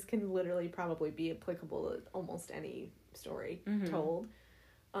mind, this can literally probably be applicable to almost any story told.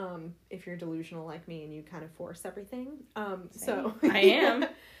 If you're delusional like me and you kind of force everything. So I am.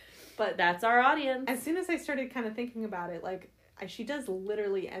 But that's our audience. As soon as I started kind of thinking about it, like, she does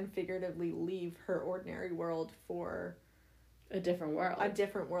literally and figuratively leave her ordinary world for a different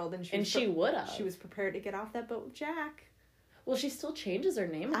world. And she would have. She was prepared to get off that boat with Jack. Well, she still changes her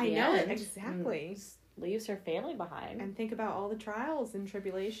name at the end. I know, exactly. Leaves her family behind. And think about all the trials and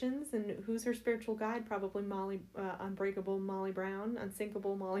tribulations, and who's her spiritual guide? Probably Unbreakable Molly Brown,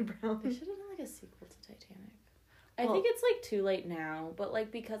 Unsinkable Molly Brown. They should have done, like, a sequel to Titanic. I think it's, like, too late now, but,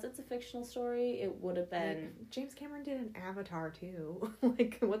 like, because it's a fictional story, it would have been... Like, James Cameron did an Avatar, too.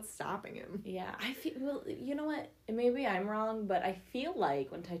 Like, what's stopping him? Yeah, well, you know what? Maybe I'm wrong, but I feel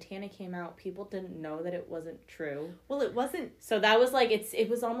like when Titanic came out, people didn't know that it wasn't true. Well, it wasn't... So that was, like, it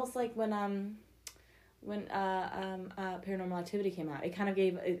was almost like when Paranormal Activity came out. It kind of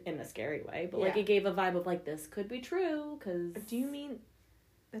gave, in a scary way, but, like, it gave a vibe of, like, this could be true, because... Do you mean...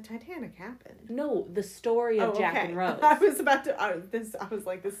 The Titanic happened. No, the story of Jack and Rose. I was about to. I was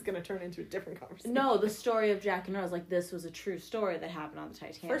like, this is going to turn into a different conversation. No, the story of Jack and Rose. Like, this was a true story that happened on the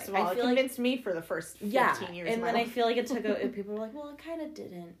Titanic. First of all, it convinced me for the first 15 years. And then I feel like it took. People were like, well, it kind of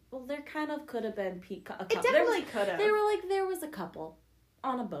didn't. Well, there kind of could have been a couple. It definitely could have. They were like, there was a couple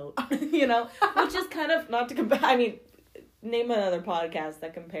on a boat, you know, which is kind of not to compare. I mean. Name another podcast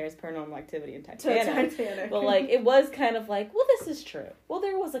that compares Paranormal Activity and Titanic. But, like, it was kind of like, well, this is true. Well,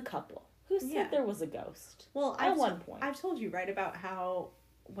 there was a couple. Who said there was a ghost? Well, at one point. I've told you, right, about how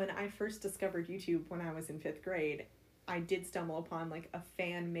when I first discovered YouTube when I was in 5th grade, I did stumble upon, like, a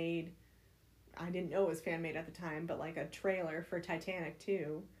fan-made, I didn't know it was fan-made at the time, but, like, a trailer for Titanic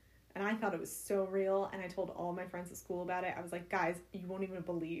 2. And I thought it was so real, and I told all my friends at school about it. I was like, guys, you won't even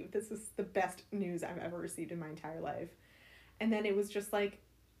believe this is the best news I've ever received in my entire life. And then it was just, like,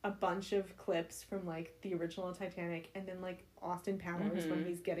 a bunch of clips from, like, the original Titanic, and then, like, Austin Powers when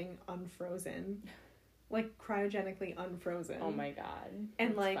he's getting unfrozen. Like, cryogenically unfrozen. Oh, my God.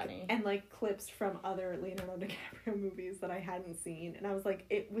 And, that's funny. And, like, clips from other Leonardo DiCaprio movies that I hadn't seen. And I was like,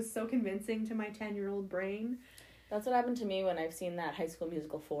 it was so convincing to my 10-year-old brain. That's what happened to me when I've seen that High School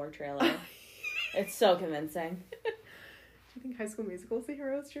Musical 4 trailer. It's so convincing. Do you think High School Musical is the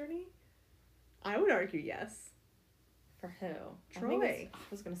hero's journey? I would argue yes. For who? Troy. I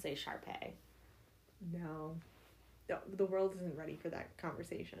was going to say Sharpay. No. The world isn't ready for that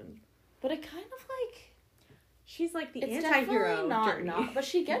conversation. But it kind of, like... She's, like, the it's anti-hero not, but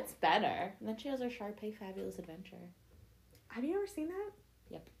she gets better. And then she has her Sharpay Fabulous Adventure. Have you ever seen that?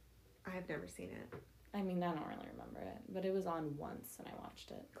 Yep. I have never seen it. I mean, I don't really remember it, but it was on once and I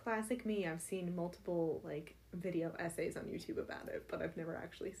watched it. Classic me. I've seen multiple, like, video essays on YouTube about it, but I've never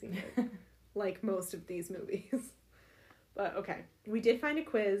actually seen it. Like most of these movies. But, okay. We did find a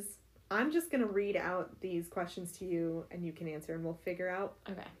quiz. I'm just going to read out these questions to you, and you can answer, and we'll figure out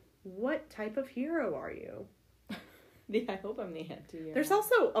what type of hero are you? Yeah, I hope I'm the anti-hero. There's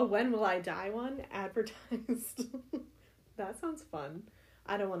also a When Will I Die one advertised. That sounds fun.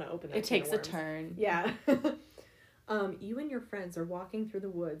 I don't want to open that. It takes a turn. Yeah. You and your friends are walking through the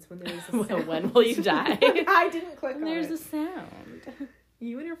woods when there's a sound. When will you die? I didn't click on it. There's a sound.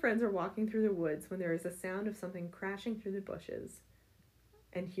 You and your friends are walking through the woods when there is a sound of something crashing through the bushes.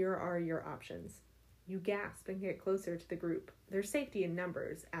 And here are your options. You gasp and get closer to the group. There's safety in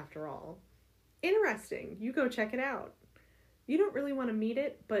numbers, after all. Interesting. You go check it out. You don't really want to meet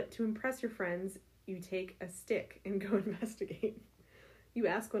it, but to impress your friends, you take a stick and go investigate. You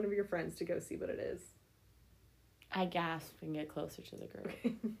ask one of your friends to go see what it is. I gasp and get closer to the group.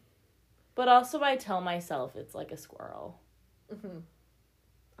 Okay. But also I tell myself it's like a squirrel. 100%.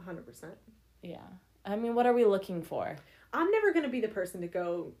 Yeah. I mean, what are we looking for? I'm never going to be the person to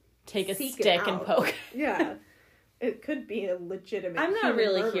go take a stick and poke. Yeah. It could be a legitimate I'm not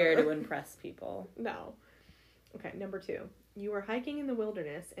really murder. here to impress people. No. Okay, number 2. You are hiking in the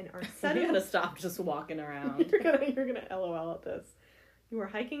wilderness and are suddenly... You gotta stop just walking around. You're gonna LOL at this. You are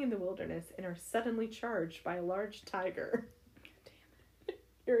hiking in the wilderness and are suddenly charged by a large tiger. Damn it.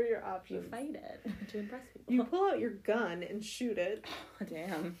 Here are your options. You fight it to impress people. You pull out your gun and shoot it. Oh,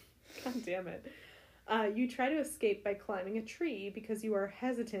 damn. God damn it. You try to escape by climbing a tree because you are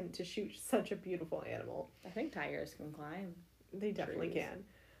hesitant to shoot such a beautiful animal. I think tigers can climb. They definitely can.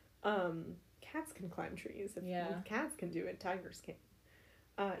 Cats can climb trees. If cats can do it, tigers can.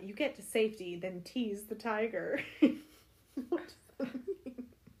 You get to safety, then tease the tiger. What does that mean?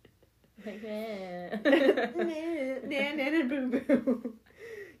 Like, boo-boo.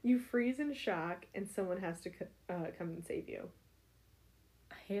 You freeze in shock, and someone has to come and save you.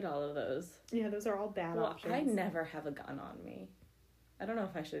 I hate all of those. Yeah, those are all bad options. I never have a gun on me. I don't know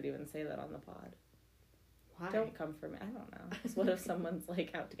if I should even say that on the pod. Why? Don't come for me. I don't know. What if someone's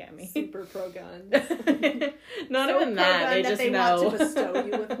like out to get me? Super pro guns. Not so even that. They just know. Want to bestow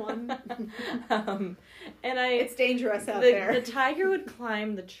you with one. It's dangerous out there. The tiger would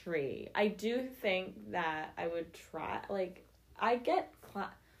climb the tree. I do think that I would try. Like, I get.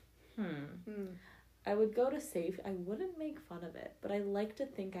 I would go to safety. I wouldn't make fun of it, but I like to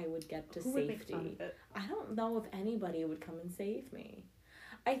think I would get to Who safety. Would make fun of it? I don't know if anybody would come and save me.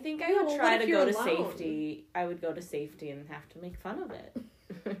 I think I would try to go to safety. I would go to safety and have to make fun of it.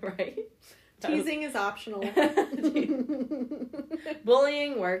 Right? Teasing is optional.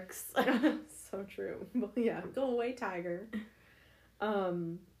 Bullying works. So true. Yeah, go away, tiger.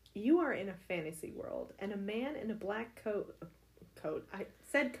 You are in a fantasy world, and a man in a black coat. I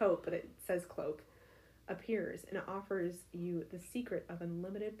said coat, but it says cloak. Appears and offers you the secret of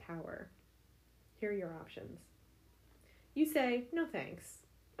unlimited power. Here are your options. You say, no thanks.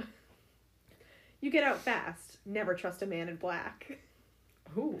 You get out fast. Never trust a man in black.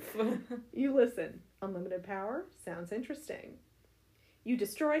 Oof. You listen. Unlimited power? Sounds interesting. You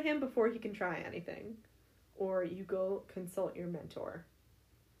destroy him before he can try anything. Or you go consult your mentor.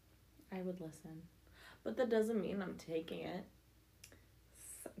 I would listen. But that doesn't mean I'm taking it.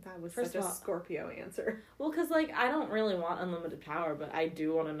 That was such a Scorpio answer. Well, because, like, I don't really want unlimited power, but I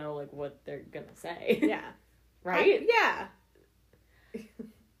do want to know, like, what they're gonna say. Yeah. Right? Yeah.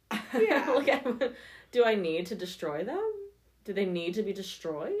 Like, do I need to destroy them? Do they need to be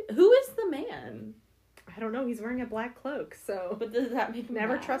destroyed? Who is the man? I don't know. He's wearing a black cloak, so... But does that make him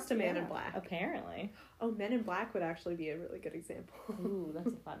Never bad? trust a man in black. Apparently. Oh, Men in Black would actually be a really good example. Ooh,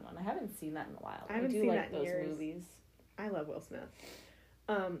 that's a fun one. I haven't seen that in a while. I haven't do seen like that in those years. movies. I love Will Smith.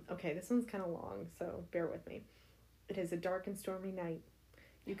 Okay, this one's kind of long, so bear with me. It is a dark and stormy night.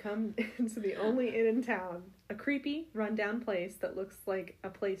 You come into the only inn in town, a creepy, rundown place that looks like a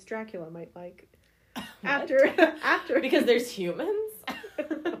place Dracula might like. After because there's humans.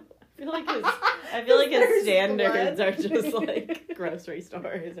 I feel like his standards are just like grocery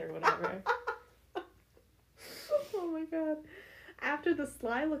stores or whatever. Oh my god. After the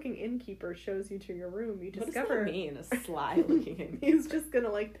sly-looking innkeeper shows you to your room, you discover... What does that mean, a sly-looking innkeeper? He's just gonna,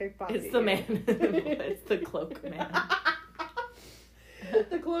 like, pickpocket It's the man. It's the cloak man.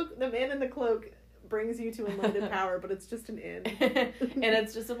 The man in the cloak brings you to unlimited power, but it's just an inn. And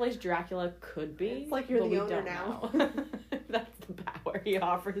it's just a place Dracula could be. It's like you're the owner now. That's the power. He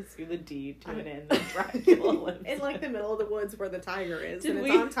offers you the deed to an inn that Dracula lives in. Like, the middle of the woods where the tiger is, It's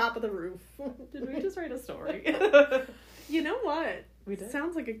on top of the roof. Did we just write a story? You know what? We did.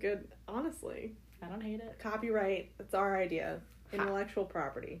 Sounds like a good, honestly. I don't hate it. Copyright. It's our idea. Intellectual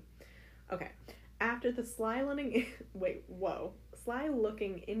property. Okay. After the sly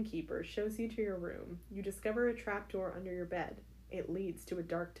looking innkeeper shows you to your room, you discover a trapdoor under your bed. It leads to a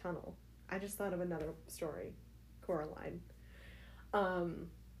dark tunnel. I just thought of another story. Coraline.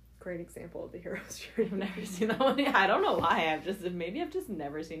 Great example of the hero's journey. I've never seen that one. I don't know why. Maybe I've just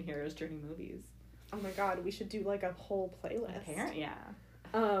never seen hero's journey movies. Oh my god, we should do like a whole playlist. Yeah.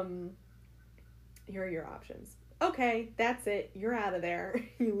 Here are your options. Okay, that's it. You're out of there.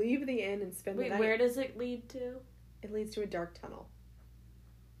 You leave the inn and spend the night. Where does it lead to? It leads to a dark tunnel.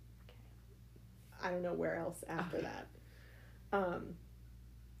 Okay. I don't know where else after that.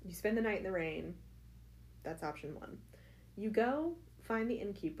 You spend the night in the rain. That's option 1. You go find the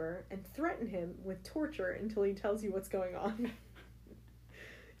innkeeper and threaten him with torture until he tells you what's going on.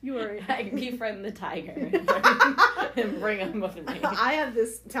 You are I befriend the tiger and bring him with me. I have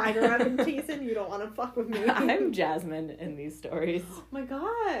this tiger I've been teasing. You don't want to fuck with me. I'm Jasmine in these stories. Oh my god.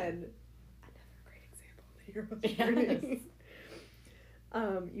 Another great example of the hero's journey.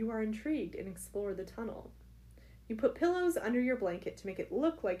 You are intrigued and explore the tunnel. You put pillows under your blanket to make it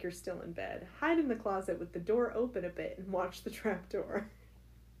look like you're still in bed. Hide in the closet with the door open a bit and watch the trapdoor.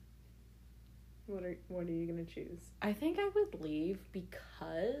 What are you gonna choose? I think I would leave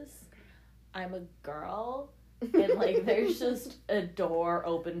because I'm a girl and like there's just a door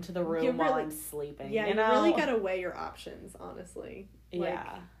open to the room while I'm sleeping. Yeah, you really gotta weigh your options, honestly. Like,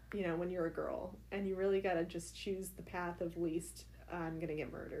 yeah. You know, when you're a girl, and you really gotta just choose the path of least I'm gonna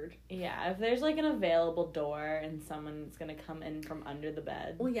get murdered. Yeah, if there's like an available door and someone's gonna come in from under the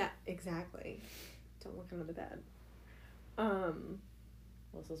bed. Well, yeah, exactly. Don't look under the bed.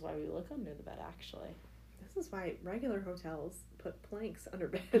 This is why we look under the bed, actually. This is why regular hotels put planks under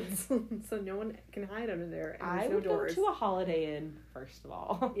beds so no one can hide under there and there's no doors. I would go to a Holiday Inn, first of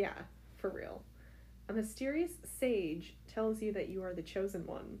all. Yeah, for real. A mysterious sage tells you that you are the chosen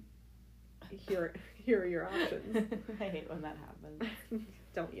one. Here are your options. I hate when that happens.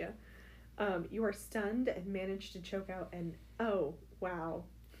 Don't you? You are stunned and manage to choke out an "oh, wow."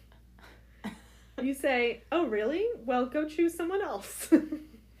 You say, "Oh, really? Well, go choose someone else."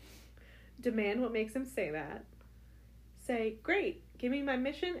 Demand what makes him say that. Say, "Great, give me my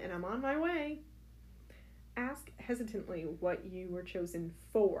mission and I'm on my way." Ask hesitantly what you were chosen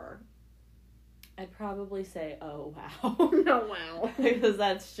for. I'd probably say, "Oh, wow." Oh, wow. Because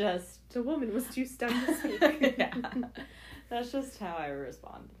that's just... The woman was too stunned to speak. Yeah. That's just how I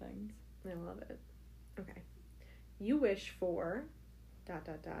respond to things. I love it. Okay. You wish for... ...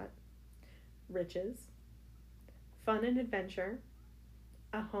 riches, fun and adventure,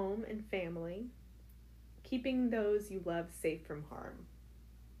 a home and family, keeping those you love safe from harm.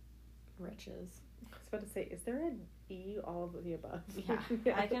 Riches. I was about to say, is there an E, all of the above? Yeah.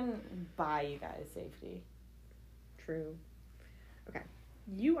 I can buy you guys safety. True. Okay.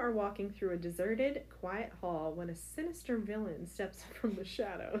 You are walking through a deserted, quiet hall when a sinister villain steps from the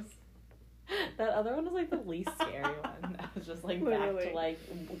shadows. That other one was like the least scary one. I was just like Literally. back to like,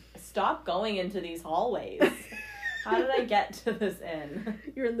 stop going into these hallways. How did I get to this inn?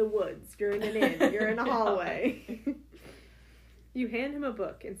 You're in the woods. You're in an inn. You're in a hallway. You hand him a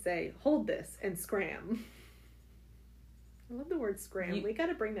book and say, "Hold this," and scram. I love the word scram. We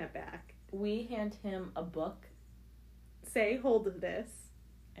gotta bring that back. We hand him a book. Say, "Hold this."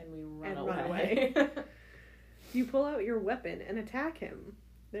 And we run Run away. You pull out your weapon and attack him.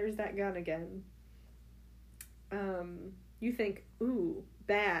 There's that gun again. You think, "Ooh,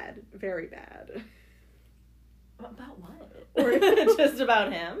 bad, very bad." About what? Or just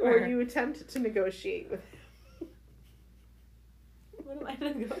about him? Or you attempt to negotiate with him. What am I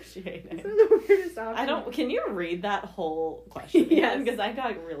negotiating? This is the weirdest option. Can you read that whole question again? Because I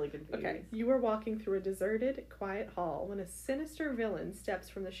got really confused. Okay. You are walking through a deserted, quiet hall when a sinister villain steps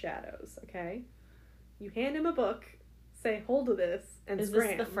from the shadows, okay? You hand him a book, say, "Hold to this," and scram.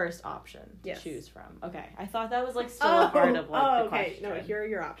 Is this the first option to Yes. choose from? Okay. I thought that was like still a part of like the okay. question. No, here are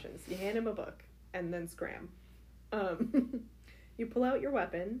your options. You hand him a book and then scram. You pull out your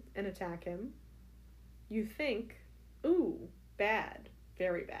weapon and attack him. You think, "Ooh, bad,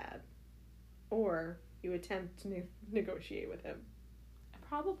 very bad." Or you attempt to negotiate with him. I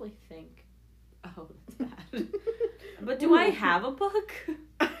probably think, "Oh, that's bad." But do I have a book?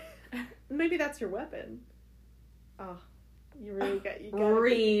 Maybe that's your weapon. Oh, you really got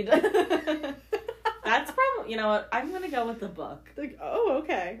read. That's probably, you know what? I'm gonna go with the book. Like, oh,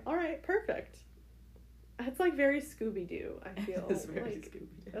 okay, all right, perfect. It's like very Scooby-Doo. I feel It's very like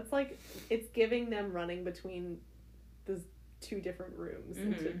Scooby-Doo. that's like it's giving them running between the two different rooms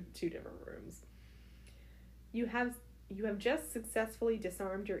into two different rooms. You You have just successfully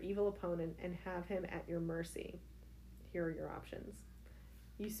disarmed your evil opponent and have him at your mercy. Here are your options.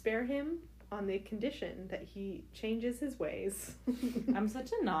 You spare him on the condition that he changes his ways. I'm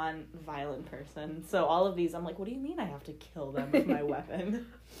such a non-violent person, so all of these, I'm like, what do you mean I have to kill them with my weapon?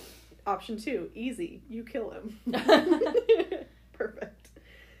 Option 2, easy. You kill him. Perfect.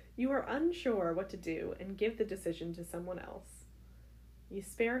 You are unsure what to do and give the decision to someone else. You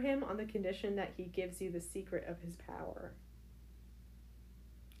spare him on the condition that he gives you the secret of his power.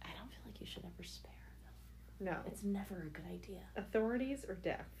 I don't feel like you should ever spare them. No. It's never a good idea. Authorities or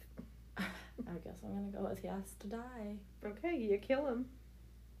death? I guess I'm gonna go with he has to die. Okay, you kill him.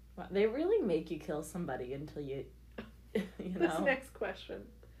 Well, they really make you kill somebody until you know. This next question.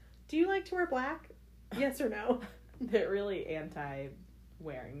 Do you like to wear black? Yes or no? They're really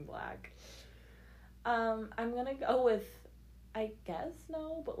anti-wearing black. I'm gonna go with, I guess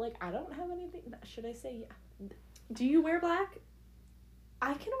no, but like I don't have anything. Should I say yeah? Do you wear black?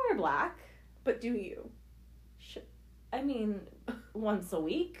 I can wear black, but do you? I mean, once a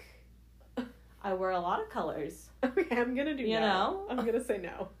week. I wear a lot of colors. Okay, I'm gonna do. You know, I'm gonna say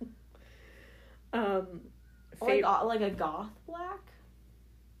no. Like a goth black.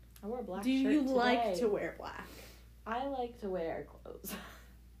 I wear a black. Do shirt you today. like to wear black? I like to wear clothes.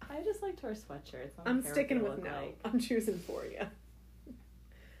 I just like to wear sweatshirts. I'm sticking with no. Like. I'm choosing for you.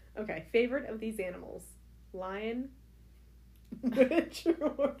 Okay, favorite of these animals: lion, witch, or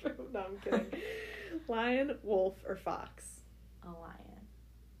wardrobe. No, I'm kidding. Lion, wolf, or fox? A lion.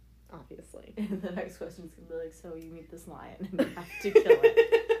 Obviously. And the next question is going to be like, so you meet this lion and you have to kill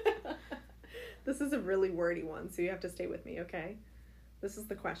it. This is a really wordy one, so you have to stay with me, okay? This is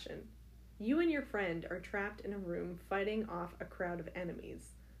the question. You and your friend are trapped in a room fighting off a crowd of enemies.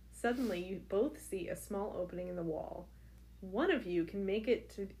 Suddenly, you both see a small opening in the wall. One of you can make it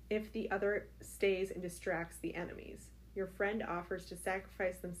to if the other stays and distracts the enemies. Your friend offers to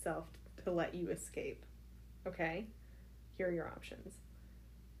sacrifice themselves to let you escape. Okay? Here are your options.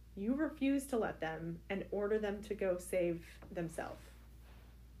 You refuse to let them and order them to go save themselves.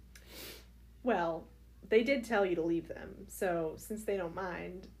 Well, they did tell you to leave them, so since they don't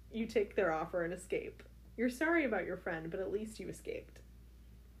mind, you take their offer and escape. You're sorry about your friend, but at least you escaped.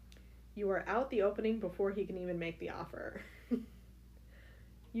 You are out the opening before he can even make the offer.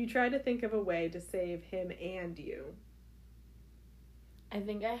 You try to think of a way to save him and you. I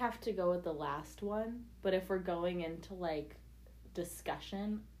think I have to go with the last one, but if we're going into, like,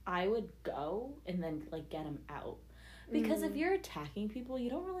 discussion, I would go and then, like, get him out. Because if you're attacking people, you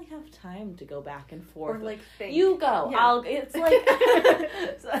don't really have time to go back and forth. Or, like, think. You go. Yeah. It's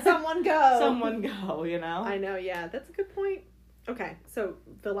like... Someone go. Someone go, you know? I know, yeah. That's a good point. Okay, so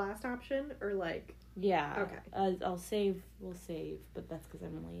the last option, or, like... Yeah. Okay. We'll save, but that's because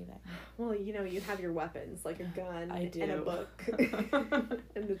I'm leaving. Well, you know, you have your weapons, like a gun I do. and a book.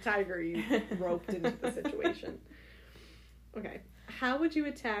 And the tiger you roped into the situation. Okay. How would you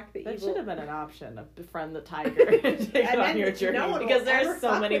attack the evil... That should have been an option, to befriend the tiger and take on your journey. No because there's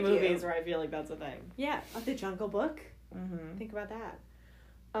so many movies where I feel like that's a thing. Yeah, the Jungle Book. Mm-hmm. Think about that.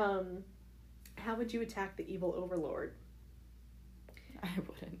 How would you attack the evil overlord? I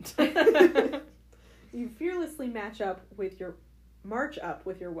wouldn't. You fearlessly march up with your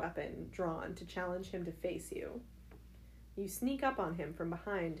weapon drawn to challenge him to face you. You sneak up on him from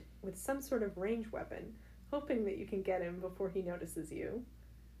behind with some sort of ranged weapon, hoping that you can get him before he notices you.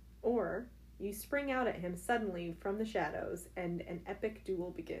 Or you spring out at him suddenly from the shadows and an epic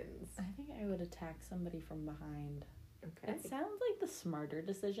duel begins. I think I would attack somebody from behind. Okay. It sounds like the smarter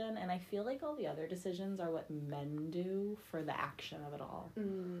decision, and I feel like all the other decisions are what men do for the action of it all.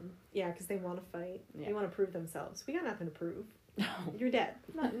 Yeah, because they want to fight. Yeah. They want to prove themselves. We got nothing to prove. No. You're dead.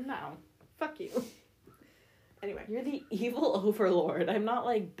 No. Fuck you. Anyway. You're the evil overlord. I'm not,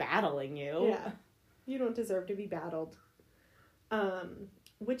 like, battling you. Yeah. You don't deserve to be battled.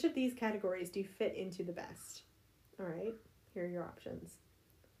 Which of these categories do you fit into the best? All right. Here are your options.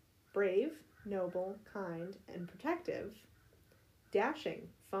 Brave, noble, kind, and protective. Dashing,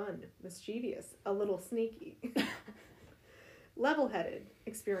 fun, mischievous, a little sneaky. Level-headed,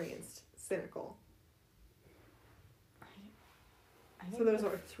 experienced, cynical. So those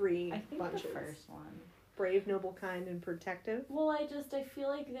are three bunches. The first one. Brave, noble, kind, and protective? Well, I feel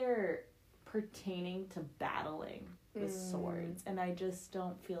like they're pertaining to battling with swords, and I just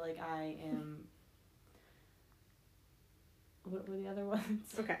don't feel like I am... What were the other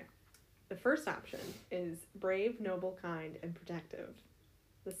ones? Okay. The first option is brave, noble, kind, and protective.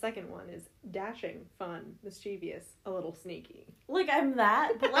 The second one is dashing, fun, mischievous, a little sneaky. Like, I'm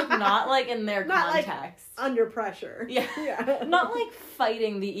that, but, like, not, like, in their Not, like, context. Under pressure. Yeah. Yeah. Not, like,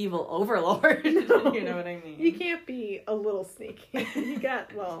 fighting the evil overlord. No. You know what I mean? You can't be a little sneaky. You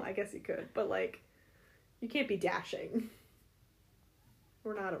got, well, I guess you could, but, like, you can't be dashing.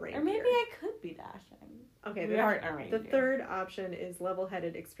 We're not a reindeer. Or maybe I could be dashing. Okay, We aren't a reindeer. the third option is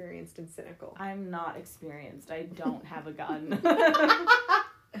level-headed, experienced, and cynical. I'm not experienced. I don't have a gun.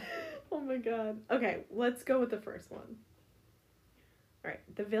 Oh my god. Okay, let's go with the first one. Alright,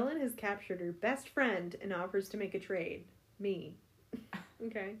 the villain has captured her best friend and offers to make a trade. Me.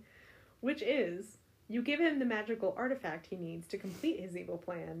 Okay. Which is, you give him the magical artifact he needs to complete his evil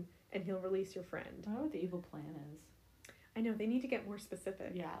plan, and he'll release your friend. I don't know what the evil plan is. I know, they need to get more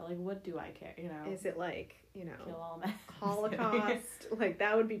specific. Yeah, like, what do I care, you know? Is it like, you know, Kill all men. Holocaust? Like,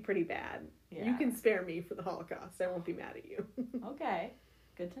 that would be pretty bad. Yeah. You can spare me for the Holocaust. I won't be mad at you. Okay.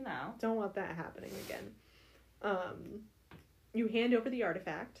 Good to know. Don't want that happening again. You hand over the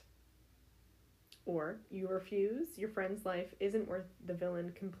artifact, or you refuse. Your friend's life isn't worth the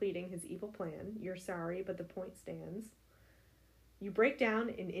villain completing his evil plan. You're sorry, but the point stands. You break down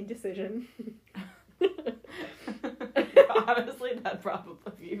in indecision. Honestly, that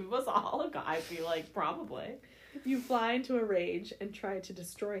probably, if it was a Holocaust, I'd be like, probably. You fly into a rage and try to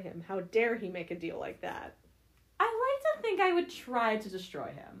destroy him. How dare he make a deal like that? I like to think I would try to destroy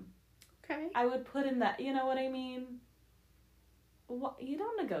him. Okay. I would put in that, you know what I mean? What, you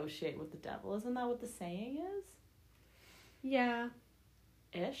don't negotiate with the devil, isn't that what the saying is? Yeah.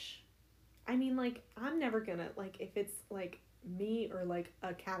 Ish. I mean, like, I'm never gonna, like, if it's, like, me or, like,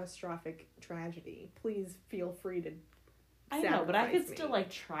 a catastrophic tragedy, please feel free to I know, but I could me. still,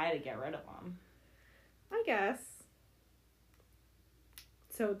 like, try to get rid of him. I guess.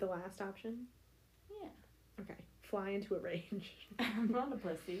 So, the last option? Yeah. Okay. Fly into a rage. I'm not a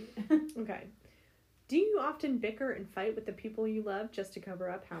pussy. Okay. Do you often bicker and fight with the people you love just to cover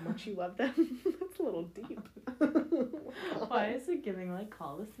up how much you love them? That's a little deep. Why is it giving, like,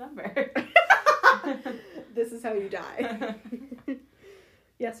 call this number? This is how you die.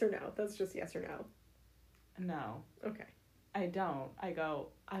 Yes or no? That's just yes or no. No. Okay. I don't. I go,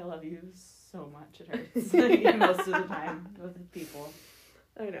 I love you so much. It hurts. Like, most of the time with people.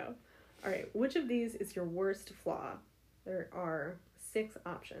 I know. All right. Which of these is your worst flaw? There are 6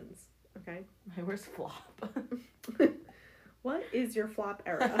 options. Okay. My worst flop. What is your flop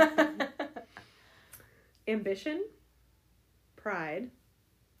era? Ambition, pride,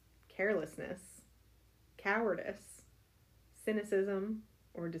 carelessness, cowardice, cynicism,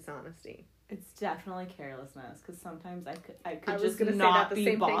 or dishonesty. It's definitely carelessness, because sometimes I could I was just gonna not say that the be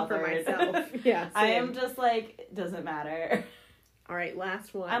same bothered. thing for myself. Yeah, I same. am just like, it doesn't matter. All right,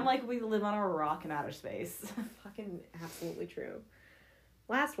 last one. I'm like, we live on a rock in outer space. Fucking absolutely true.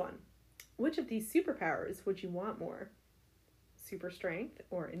 Last one. Which of these superpowers would you want more? Super strength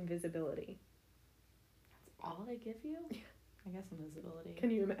or invisibility? That's all I give you? I guess invisibility.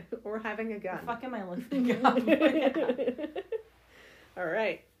 Can you imagine? Or having a gun. The fuck am I lifting up? Yeah. All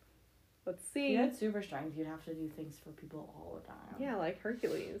right. Let's see. If you had super strength, you'd have to do things for people all the time. Yeah, like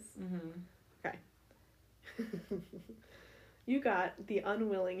Hercules. Mm-hmm. Okay. You got the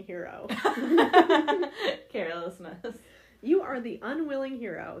unwilling hero. Carelessness. You are the unwilling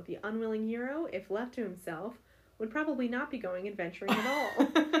hero. The unwilling hero, if left to himself, would probably not be going adventuring at all.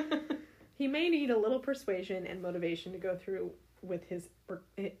 He may need a little persuasion and motivation to go through with his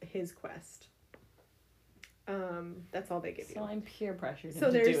quest. That's all they give you. So I'm peer pressured So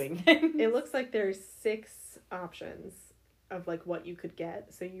into doing things. It looks like there's 6 options of like what you could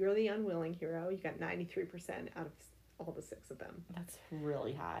get. So you're the unwilling hero. You got 93% out of all the 6 of them. That's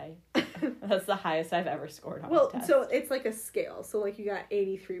really high. That's the highest I've ever scored on a test. So it's like a scale. So like you got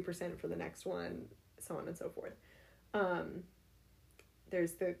 83% for the next one, so on and so forth.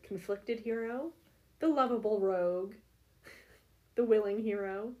 There's the conflicted hero, the lovable rogue, the willing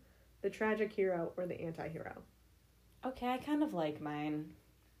hero, the tragic hero, or the anti-hero. Okay, I kind of like mine.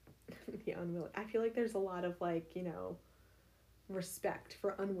 The unwilling. I feel like there's a lot of like, you know, respect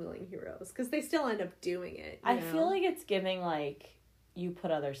for unwilling heroes because they still end up doing it. I feel like it's giving like you put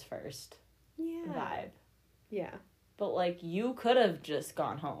others first vibe. Yeah. But like you could have just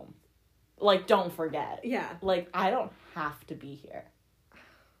gone home. Like don't forget. Yeah. Like I don't have to be here.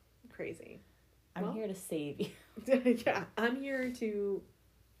 Crazy. I'm here to save you. Yeah, I'm here to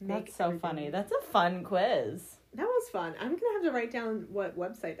make That's so everything. funny. That's a fun quiz. That was fun. I'm gonna have to write down what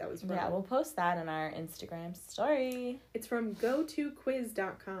website that was from. Yeah, we'll post that in our Instagram story. It's from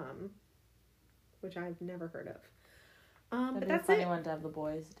gotoquiz.com, which I've never heard of. That'd But be that's a funny it. one to have the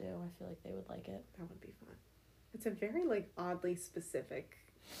boys do. I feel like they would like it. That would be fun. It's a very like oddly specific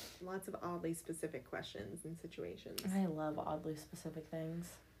Lots of oddly specific questions and situations. I love oddly specific things.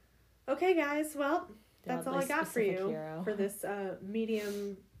 Okay, guys. Well, The that's all I oddly got for specific you hero. for this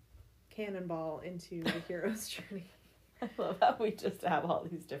medium cannonball into the hero's journey. I love how we just have all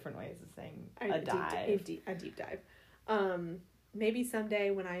these different ways of saying a dive. A deep dive. Maybe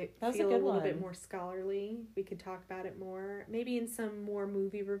someday when I That was feel a a good little bit one. more scholarly, we could talk about it more. Maybe in some more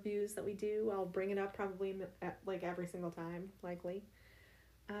movie reviews that we do, I'll bring it up probably like every single time, likely.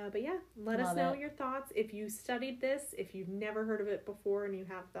 But yeah, let us Love know it. your thoughts. If you studied this, if you've never heard of it before and you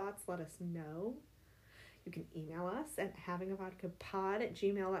have thoughts, let us know. You can email us at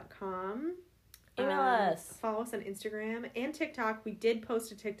havingavodkapod@gmail.com. Email us. Follow us on Instagram and TikTok. We did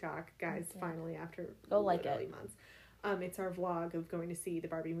post a TikTok, guys, Yeah. finally, after Go like literally it. months. It's our vlog of going to see the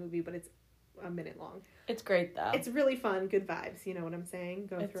Barbie movie, but it's a minute long. It's great though. It's really fun, good vibes, you know what I'm saying?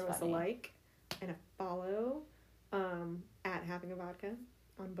 Go It's throw us a funny. like and a follow at Having a Vodka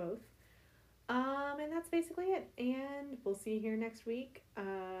on both. And that's basically it. And we'll see you here next week. Yeah.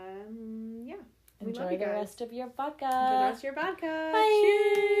 We love Enjoy you the guys. rest of your vodka. Enjoy the rest of your vodka.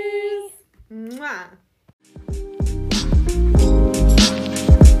 Bye. Cheers. Mwah.